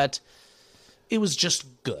stuff, but it was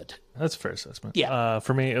just good. That's a fair assessment. Yeah.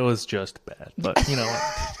 For me, it was just bad. But, you know,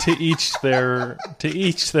 to each their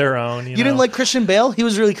own. You didn't like Christian Bale? He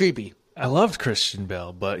was really creepy. I loved Christian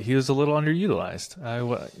Bale, but he was a little underutilized.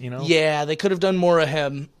 Yeah, they could have done more of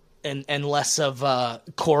him and less of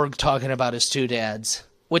Korg talking about his two dads,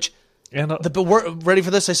 which... ready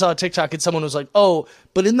for this? I saw a TikTok and someone was like, "Oh,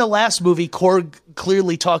 but in the last movie, Korg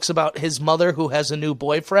clearly talks about his mother who has a new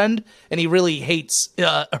boyfriend, and he really hates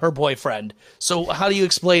her boyfriend. So how do you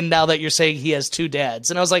explain now that you're saying he has two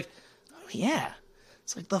dads?" And I was like, "Oh yeah."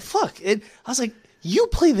 It's like the fuck. I was like, "You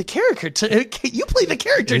play the character. You play the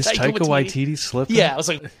character." Is Taika Waititi slipping? Yeah, I was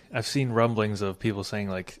like, I've seen rumblings of people saying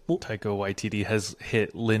like Taika Waititi has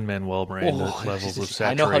hit Lin-Manuel Miranda levels of saturation.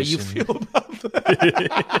 I know how you feel about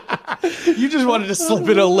that. You just wanted to slip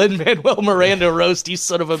in a Lin-Manuel Miranda roast, you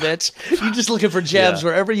son of a bitch. You're just looking for jabs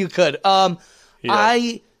wherever you could.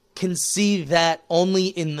 I can see that only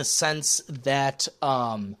in the sense that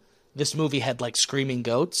this movie had like screaming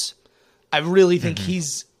goats. I really think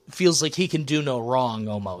feels like he can do no wrong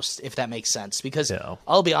almost, if that makes sense. Because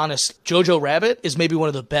I'll be honest, Jojo Rabbit is maybe one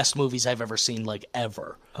of the best movies I've ever seen, like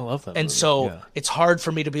ever. I love that and movie. So it's hard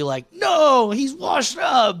for me to be like, no, he's washed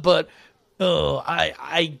up, but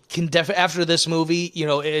I can after this movie,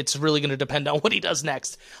 it's really going to depend on what he does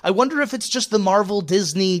next. I wonder if it's just the Marvel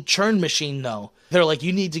Disney churn machine, though. They're like,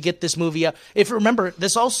 you need to get this movie out. Remember,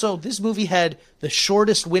 this movie had the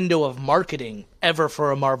shortest window of marketing ever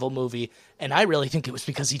for a Marvel movie, and I really think it was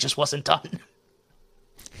because he just wasn't done.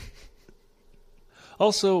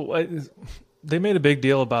 Also, they made a big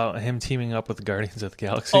deal about him teaming up with the Guardians of the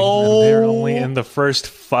Galaxy. And they're only in the first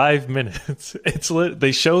 5 minutes.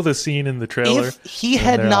 They show the scene in the trailer. If he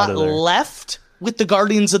had not left with the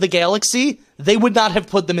Guardians of the Galaxy, they would not have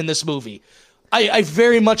put them in this movie. I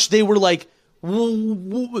very much, they were like,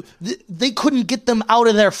 they couldn't get them out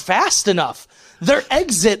of there fast enough. Their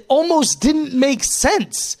exit almost didn't make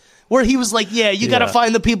sense. where he was like, yeah, you got to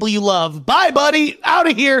find the people you love. Bye, buddy. Out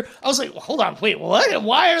of here. I was like, well, hold on. Wait, what?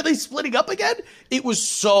 Why are they splitting up again? It was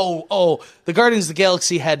the Guardians of the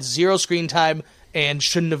Galaxy had 0 screen time and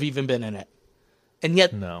shouldn't have even been in it. And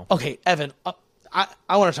yet, no. Okay, Evan,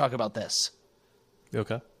 I want to talk about this.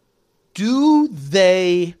 Okay. Do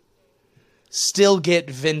they still get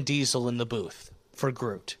Vin Diesel in the booth for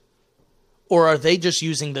Groot? Or are they just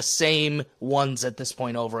using the same ones at this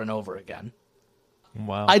point over and over again?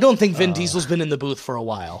 Wow. I don't think Vin Diesel's been in the booth for a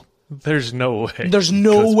while. There's no way. There's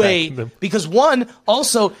no way. Because one,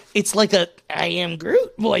 also, it's like a I am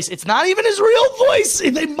Groot voice. It's not even his real voice.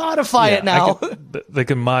 They modify it now. They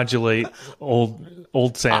can modulate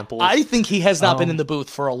old samples. I think he has not been in the booth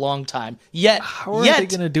for a long time. Yet, how are they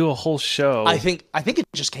going to do a whole show? I think it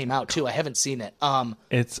just came out too. I haven't seen it.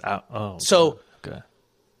 It's out. Oh, so okay.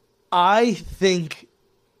 I think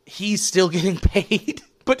he's still getting paid,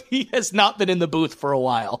 but he has not been in the booth for a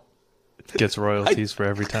while. Gets royalties for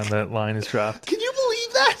every time that line is dropped. Can you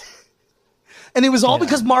believe that? And it was all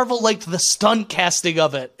because Marvel liked the stunt casting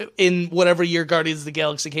of it in whatever year Guardians of the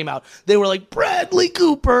Galaxy came out. They were like, Bradley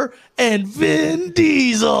Cooper and Vin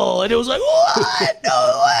Diesel. And it was like, what?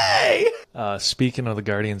 No way. Speaking of the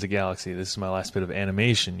Guardians of the Galaxy, this is my last bit of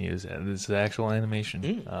animation news. This is actual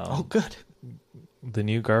animation. Good. The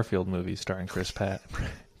new Garfield movie starring Chris Pratt.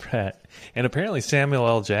 And apparently Samuel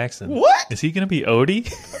L. Jackson. What? Is he going to be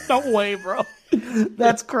Odie? No way, bro.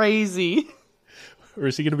 That's crazy. Or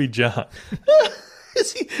is he going to be John? Or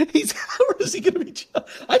is he going to be John?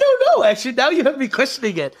 I don't know, actually. Now you have me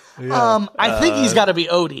questioning it. Yeah. I think he's got to be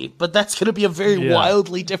Odie, but that's going to be a very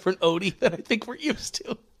wildly different Odie than I think we're used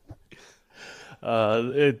to.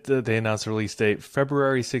 They announced the release date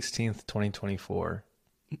February 16th, 2024.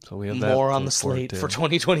 So we have that more on the slate for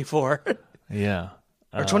 2024. Yeah.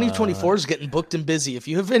 Our 2024 is getting booked and busy. If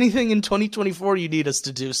you have anything in 2024 you need us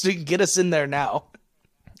to do, so you can get us in there now.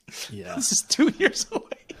 Yeah. This is 2 years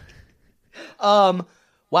away.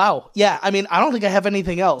 Wow. Yeah, I mean, I don't think I have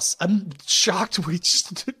anything else. I'm shocked we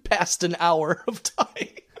just passed an hour of time.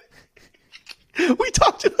 We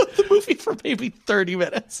talked about the movie for maybe 30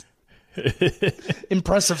 minutes.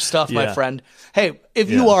 Impressive stuff, my friend. Hey, if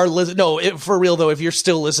you are listening, for real though, if you're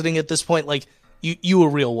still listening at this point, like you a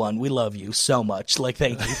real one. We love you so much. Like,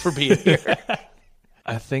 thank you for being here.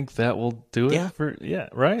 I think that will do it for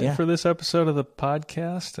this episode of the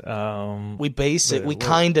podcast. We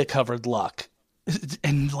kind of covered luck.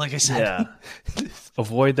 And like I said,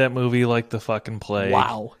 avoid that movie like the fucking plague.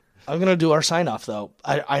 Wow. I'm going to do our sign off though.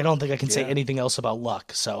 I don't think I can say anything else about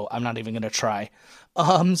luck, so I'm not even going to try.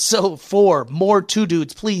 So for more Two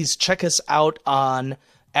Dudes, please check us out on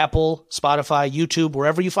Apple, Spotify, YouTube,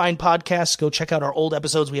 wherever you find podcasts. Go check out our old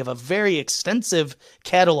episodes. We have a very extensive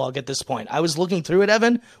catalog at this point. I was looking through it,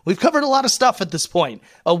 Evan. We've covered a lot of stuff at this point.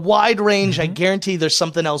 A wide range. I guarantee there's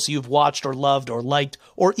something else you've watched or loved or liked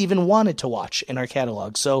or even wanted to watch in our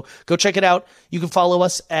catalog. So go check it out. You can follow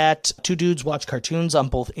us at Two Dudes Watch Cartoons on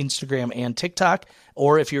both Instagram and TikTok.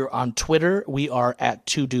 Or if you're on Twitter, we are at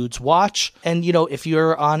Two Dudes Watch. And, if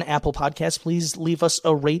you're on Apple Podcasts, please leave us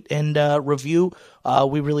a rate and review.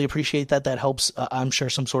 We really appreciate that. That helps, I'm sure,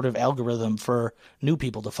 some sort of algorithm for new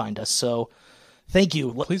people to find us. So thank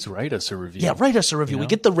you. Please write us a review. Yeah, write us a review. We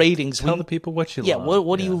get the ratings. Tell the people what you love. Yeah,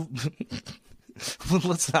 what do you...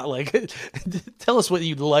 Let's not tell us what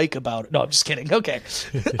you like about it. No, I'm just kidding. Okay.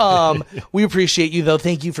 We appreciate you though.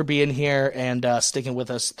 Thank you for being here and sticking with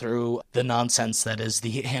us through the nonsense that is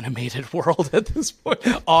the animated world at this point.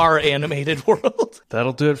 Our animated world.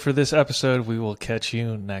 That'll do it for this episode. We will catch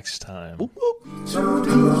you next time. Two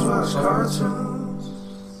dudes watch cartoons.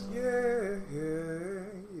 Yeah.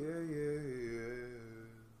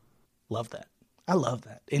 Love that. I love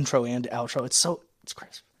that intro and outro. It's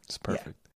crisp. It's perfect. Yeah.